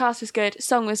good. Cast was good.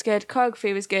 Song was good.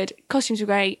 Choreography was good. Costumes were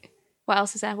great. What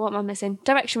else is there? What am I missing?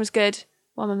 Direction was good.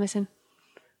 What am I missing?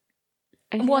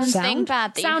 One Sound? thing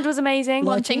bad that Sound was amazing.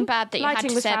 one thing bad that you had Lighting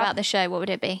to was say fab. about the show. What would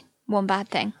it be? One bad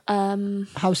thing.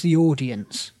 How's the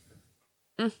audience?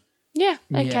 Yeah.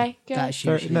 Okay. Good. That's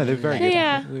Very- usually no, they're very good.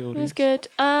 Yeah, The it audience. was good.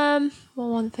 Well,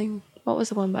 one thing. What was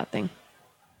the one bad thing?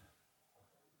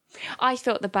 I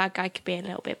thought the bad guy could be a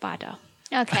little bit badder.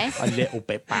 Okay. A little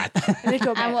bit bad. A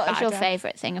little bit And what was your badder.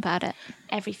 favourite thing about it?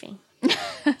 Everything.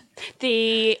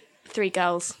 The 3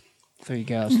 girls. 3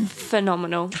 girls.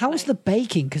 Phenomenal. How was the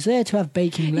baking? Because they had to have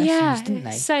baking lessons, Yeah, didn't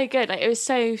they? so good. Like, it was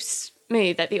so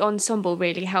smooth that the ensemble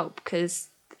really helped because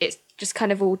it's just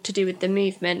kind of all to do with the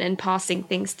movement and passing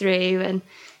things through and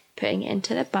putting it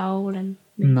into the bowl and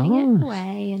moving it Nice.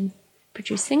 away and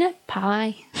producing a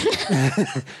pie.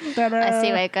 I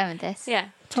see where you're going with this. Yeah.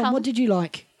 Tom, what did you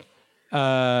like?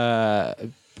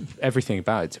 Everything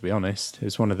about it, to be honest. It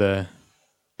was one of the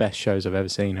best shows I've ever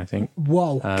seen, I think.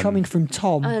 Whoa, coming from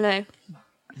Tom. I don't know.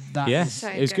 That Yeah, is- So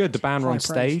it was good. The band were High on praise.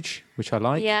 stage, which I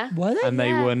like. Yeah. Were they? And they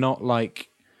Yeah. were not like,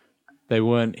 they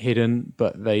weren't hidden,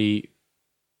 but they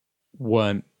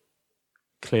weren't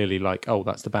clearly like, oh,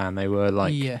 that's the band. They were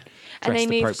like Yeah. And they dressed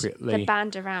moved appropriately. the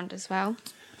band around as well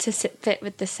to fit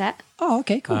with the set. Oh,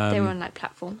 okay, cool. They were on like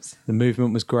platforms. The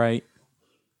movement was great.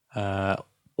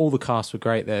 All the cast were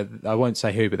great. There, I won't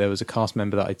say who, but there was a cast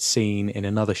member that I'd seen in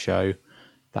another show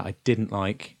that I didn't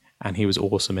like, and he was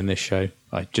awesome in this show.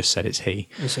 I just said it's he.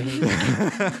 So he-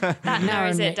 That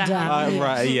narrows it down. down. Yeah.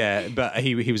 Right, yeah, but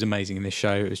he was amazing in this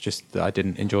show. It was just that I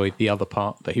didn't enjoy the other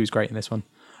part, but he was great in this one.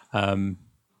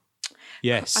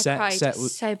 Yeah, I cried set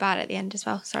was so bad at the end as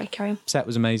well. Sorry, carry on. set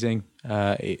was amazing.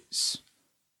 It's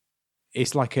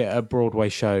like a Broadway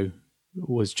show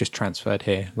was just transferred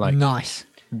here. Like Nice.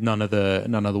 none of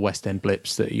the West End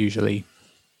blips that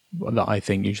I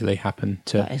think usually happen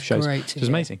to That is shows. great to It was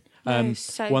hear. amazing. No,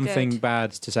 so One good. thing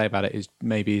bad to say about it is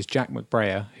Jack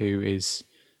McBrayer, who is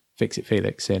Fix It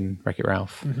Felix in Wreck-It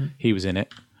Ralph. Mm-hmm. He was in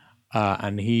it,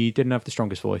 and he didn't have the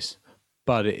strongest voice,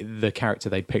 but the character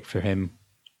they'd picked for him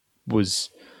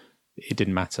it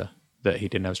didn't matter that he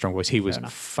didn't have a strong voice. He was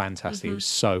fantastic. He was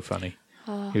so funny.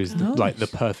 He was like the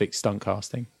perfect stunt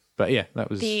casting. But yeah, that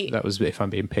was if I'm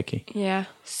being picky. Yeah,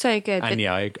 so good. And but-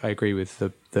 yeah, I agree with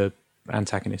the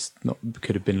antagonist.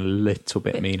 Could have been a little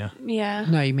bit meaner. yeah.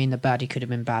 No, you mean the baddie could have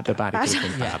been bad. The baddie could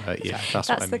have been badder. Yeah, that's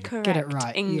what I That's mean. the correct Get it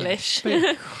right, yeah. English.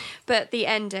 But the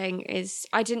ending is,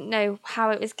 I didn't know how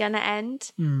it was going to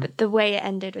end, Hmm. but the way it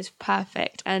ended was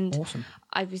perfect. And Awesome.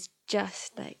 I was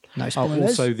just like, No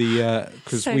spoilers. Also,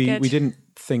 because So we good. didn't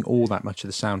think all that much of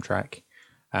the soundtrack,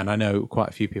 and I know quite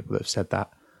a few people that have said that.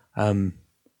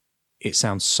 It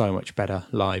sounds so much better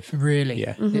live. Really?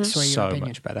 Yeah, It's it's your so opinion.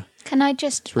 much better. Can I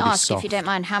just really ask, if soft. you don't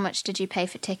mind, how much did you pay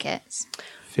for tickets?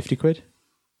 50 quid,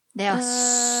 They are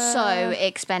so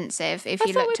expensive if I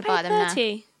you thought look we to buy paid them now.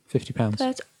 30. 50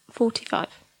 pounds. 45.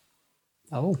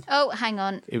 Oh, Oh, hang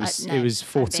on. It was No, it was I'm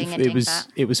 40. being a dingbat.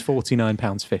 It was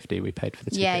 £49.50. We paid for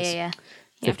the tickets. Yeah.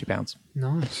 £50.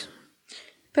 nice.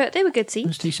 But they were good That's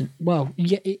seats. decent. Well,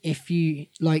 yeah, if you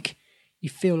like, you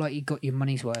feel like you got your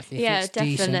money's worth. If Yeah, it's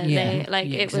definitely. Decent, yeah, Like,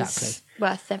 yeah, it exactly. was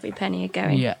worth every penny of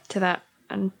going Yeah. to that.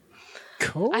 And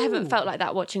Cool. I haven't felt like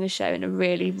that watching a show in a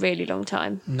really, really long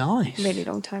time. nice. Really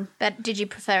long time. But did you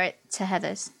prefer it to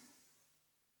Heather's?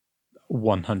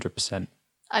 100%.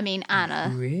 I mean,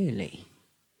 Anna Really.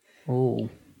 Oh,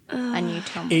 and you,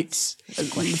 Tom. It's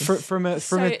from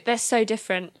They're so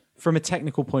different. a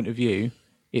technical point of view,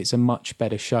 it's a much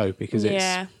better show because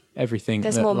Yeah. it's everything.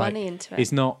 There's that, more like, money into it.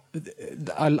 It's not.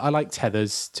 I liked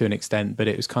Heather's to an extent, but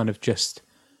it was kind of just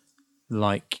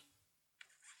like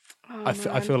I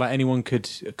feel like anyone could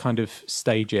kind of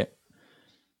stage it,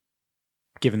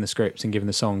 given the scripts and given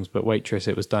the songs. But Waitress,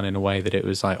 it was done in a way that it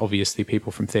was like obviously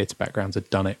people from theatre backgrounds had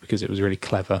done it because it was really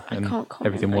clever and Can't comment,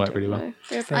 everything I worked don't really well. know.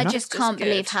 Yeah, I but just it's can't good.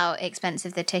 believe how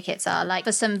expensive the tickets are. Like,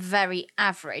 for some very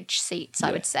average seats,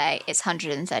 I would say it's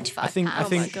 £135. I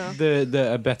think God.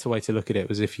 the a better way to look at it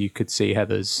was if you could see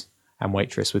Heather's and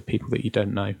Waitress with people that you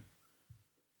don't know,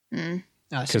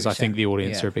 because I think the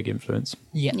audience are a big influence.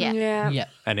 Yeah. Yeah. Yeah. Yeah.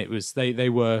 And it was they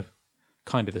were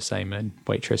kind of the same in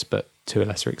Waitress, but to a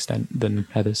lesser extent than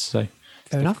Heather's. So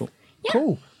Fair enough. cool.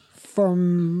 Cool.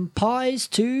 From pies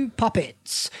to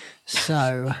puppets.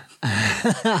 So,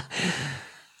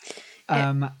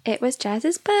 It was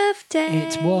Jazz's birthday.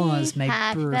 it was my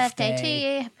Happy birthday to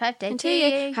you. Happy birthday to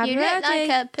you. Happy You look birthday,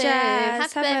 like a poo.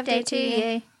 Jazz. Happy birthday to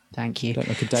you. Thank you. don't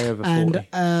look a day over 40.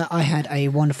 And I had a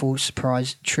wonderful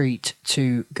surprise treat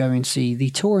to go and see the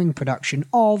touring production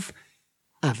of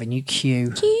Avenue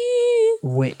Q,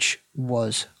 which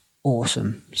was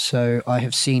awesome. So I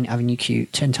have seen Avenue Q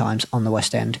 10 times on the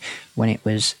West End when it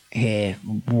was here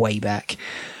way back.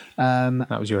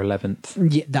 That was your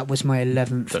 11th. Yeah, that was my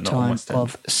 11th But not on time West End.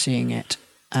 of seeing it,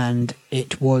 and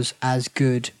it was as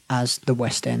good as the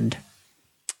West End.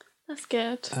 That's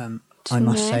good. I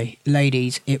must know. say,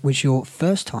 ladies, it was your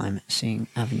first time seeing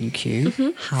Avenue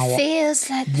Q. How Feels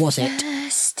like was the it?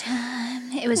 first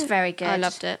time. It was very good. I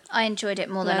loved it. I enjoyed it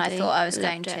more than I Bloody thought I was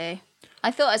going loved it. to. I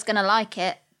thought I was going to like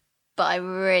it, but I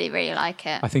really, really like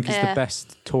it. I think it's the Yeah.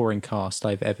 best touring cast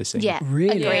I've ever seen. Yeah,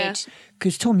 Really? agreed. Yeah.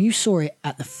 Because Tom, you saw it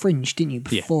at the Fringe, didn't you?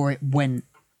 Before it went.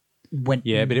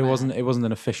 Yeah, but it wasn't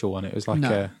an official one. It was like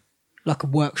No. a Like a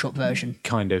workshop version.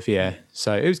 kind of, yeah.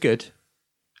 So it was good.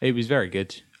 It was very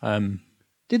good.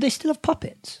 Did they still have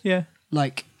puppets? Yeah.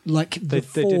 Like the They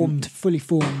didn't. fully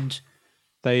formed.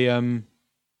 They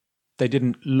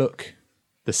didn't look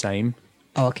the same,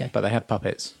 Oh, okay. but they had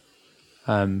puppets.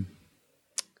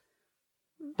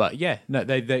 But yeah, no,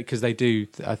 they because they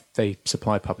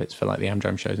supply puppets for like the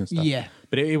Amdram shows and stuff. Yeah.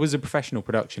 But it was a professional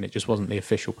production. It just wasn't the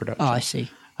official production. Oh, I see.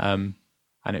 And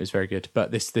it was very good.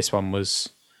 But this one was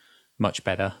much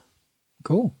better.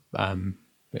 Cool.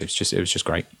 It was just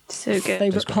great. So good.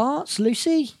 Favourite parts,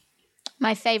 Lucy?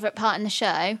 My favourite part in the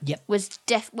show Yep. was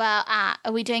are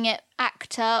we doing it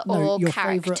actor No, or your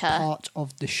character? favourite part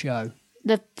of the show.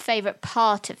 The favourite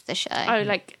part of the show. Oh,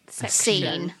 like section.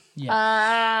 Scene.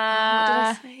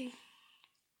 Yeah. What did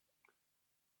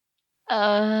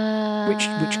I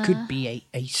say? Which could be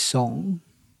a song.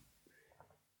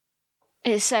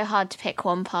 It's so hard to pick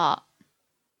one part.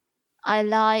 I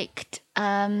liked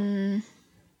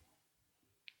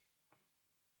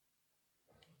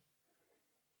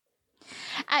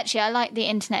actually I liked The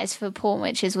Internet is for Porn,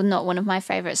 which is not one of my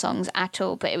favourite songs at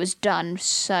all, but it was done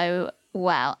so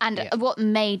well. And what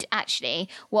made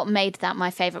that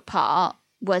my favourite part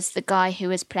was the guy who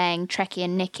was playing Trekkie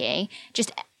and Nikki,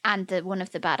 and one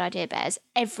of the Bad Idea Bears.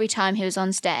 Every time he was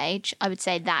on stage, I would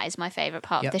say that is my favourite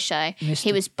part of the show. Mr.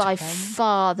 He was by Tom.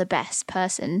 far the best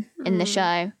person in the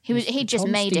show. He just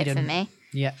Tom made it for Steeden. me.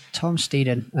 Yeah, Tom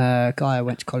Steeden, guy I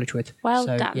went to college with. Well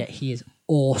so, done. Yeah, he is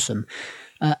awesome.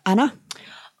 Anna?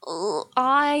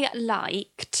 I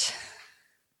liked.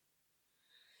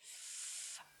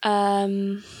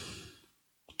 I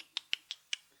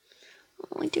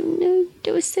don't know.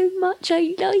 There was so much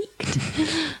I liked.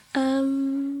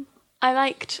 I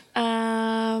liked.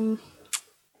 I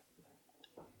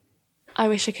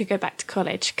wish I could go back to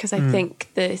college because I think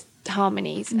the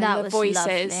harmonies and That the was voices.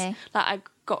 lovely. Like I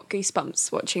got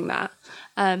goosebumps watching that.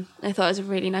 I thought it was a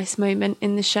really nice moment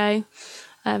in the show.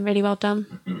 Really well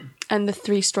done. And the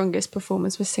three strongest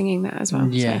performers were singing that as well.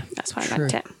 Yeah, So that's why I true.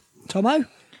 liked it. Tomo?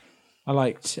 I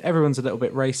liked Everyone's a Little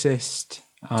Bit Racist.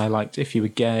 I liked If You Were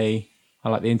Gay. I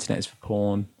liked The Internet is for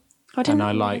Porn. I didn't And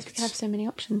I realise liked- we have so many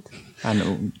options.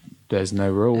 And There's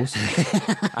No Rules.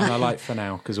 And I liked For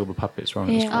Now because all the puppets were on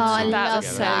it. Oh, I that love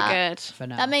was so that. good. For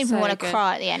now. That made me So want to good.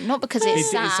 cry at the end. Not because it's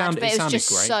sad, but it was sounded just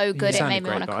great. so good. It sounded made me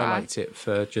great, want to but cry. I liked it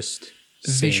for just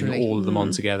seeing Visually. all of them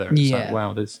on together. It's Yeah. like,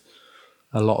 wow, there's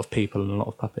a lot of people and a lot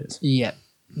of puppets. Yeah,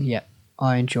 yeah.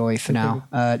 I enjoy For Now.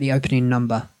 The opening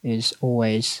number is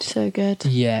always, So good.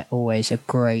 yeah, always a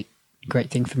great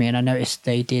thing for me. And I noticed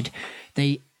they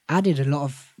added a lot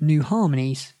of new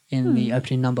harmonies in the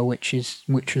opening number, which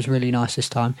was really nice this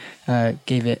time.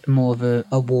 Gave it more of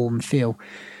a warm feel.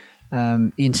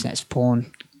 The Internet's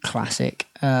Porn, classic.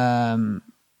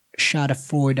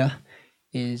 Schadenfreude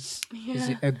is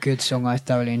a good song. I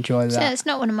thoroughly enjoy that. Yeah, it's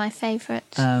not one of my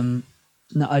favourites.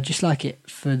 No, I just like it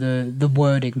for the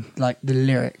wording, like the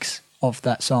lyrics of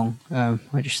that song. I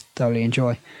just thoroughly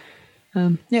enjoy. Yeah,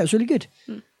 it was really good.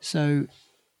 So,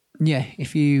 yeah,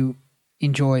 if you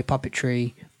enjoy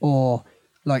puppetry or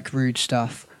like rude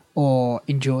stuff or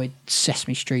enjoyed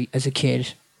Sesame Street as a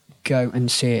kid, go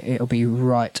and see it. It'll be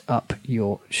right up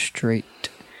your street.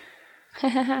 See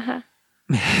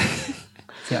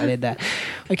what I did there?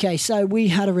 Okay, so we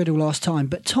had a riddle last time,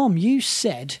 but Tom, you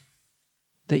said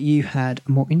that you had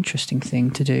a more interesting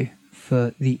thing to do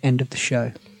for the end of the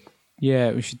show.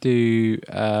 Yeah, we should do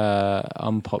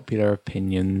unpopular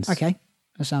opinions. Okay,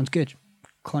 that sounds good. Do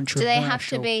Controversial. they have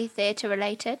to be theatre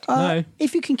related? No.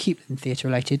 If you can keep them theatre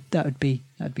related, that'd be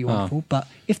wonderful. But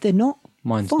if they're not,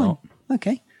 Mine's fine. not.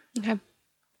 Okay, Okay.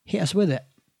 hit us with it.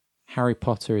 Harry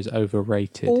Potter is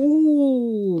overrated.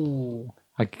 Oh,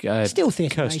 still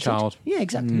theatre Cursed related. Child. Yeah,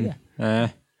 exactly. Yeah.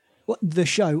 What, the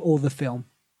show or the film?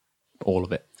 All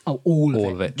of it. Oh, all of it.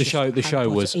 All of it. The Just show Harry Potter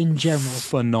was in general.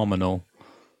 phenomenal.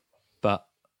 But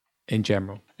in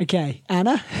general. Okay,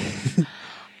 Anna.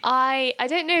 I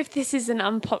don't know if this is an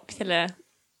unpopular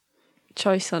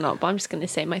choice or not, but I'm just going to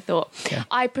say my thought.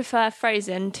 I prefer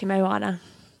Frozen to Moana.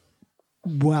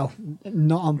 Well,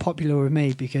 not unpopular with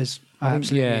me because I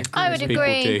absolutely Yeah. agree. I would People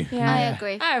agree. do. I Yeah.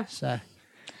 agree. Oh, So,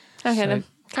 okay then.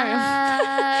 Carry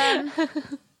on.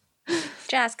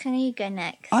 Jazz, can you go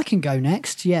next? I can go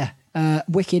next. Yeah,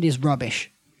 Wicked is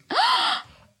rubbish.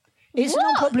 It's an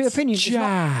unpopular opinion.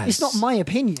 It's not my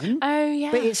opinion, Oh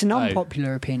yeah. but it's an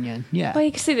unpopular opinion. Yeah. well,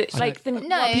 you can see that, like the No,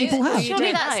 what people have. you surely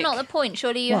don't that's like. not the point.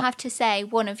 Surely you What? have to say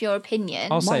one of your opinions.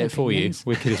 I'll say it for you. opinions.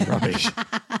 Wicked is rubbish.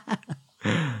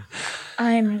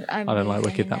 I don't like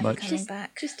Wicked that much. Coming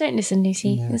back. Just don't listen,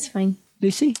 Lucy. It's fine.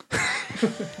 Lucy?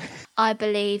 I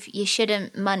believe you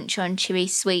shouldn't munch on chewy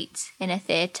sweets in a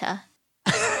theatre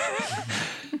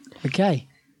Okay.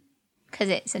 because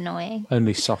it's annoying.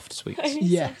 Only soft sweets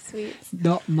Yeah. Sweets.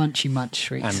 Not munchy munch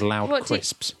treats. and loud What do you-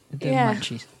 crisps The Yeah.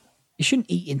 munchies. You shouldn't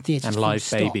eat in theatres. and full live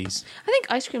stop. babies. I think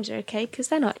ice creams are okay because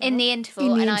they're not In the interval,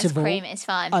 In the and interval ice cream is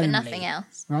fine, but only. nothing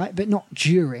else. Right? But not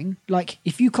during. Like,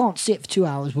 if you can't sit for 2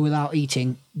 hours without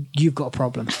eating, you've got a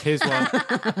problem. Here's one.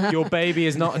 Your baby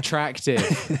is not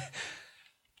attractive.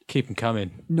 Keep them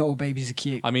coming. Not all babies are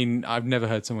cute. I mean, I've never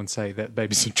heard someone say that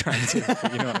babies are attractive.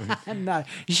 But you know what I mean? No,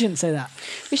 you shouldn't say that.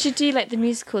 We should do like the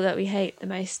musical that we hate the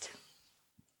most.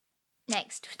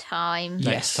 Next time.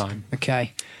 Next time.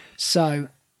 Okay. So,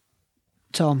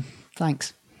 Tom,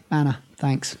 thanks. Anna,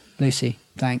 thanks. Lucy,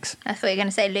 thanks. I thought you were going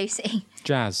to say Lucy.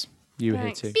 Jazz, you were here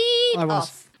Thanks. too. Beep I was.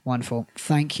 off. Wonderful.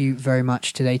 Thank you very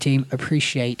much today, team.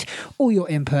 Appreciate all your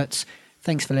inputs.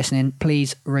 Thanks for listening.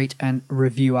 Please rate and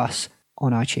review us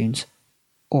on iTunes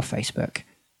or Facebook.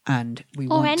 And we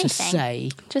Or want anything. to say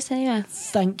Just anywhere.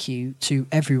 thank you to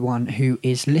everyone who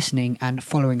is listening and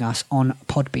following us on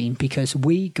Podbean because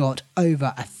we got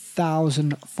over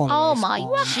 1,000 followers. Oh my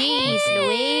on jeez, So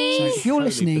Louise. if you're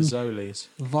listening Bazolies.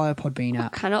 via Podbean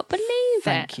app, Cannot believe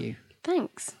thank it. you.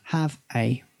 Thanks. Have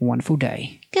a wonderful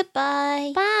day.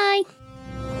 Goodbye. Bye.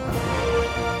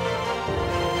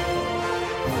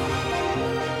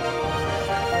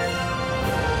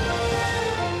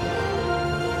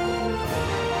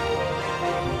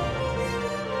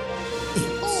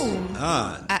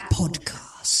 At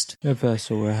podcast.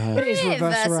 Reversal rehearsal. It is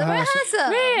reversal Reversal rehearsal.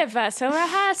 rehearsal. Reversal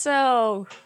rehearsal.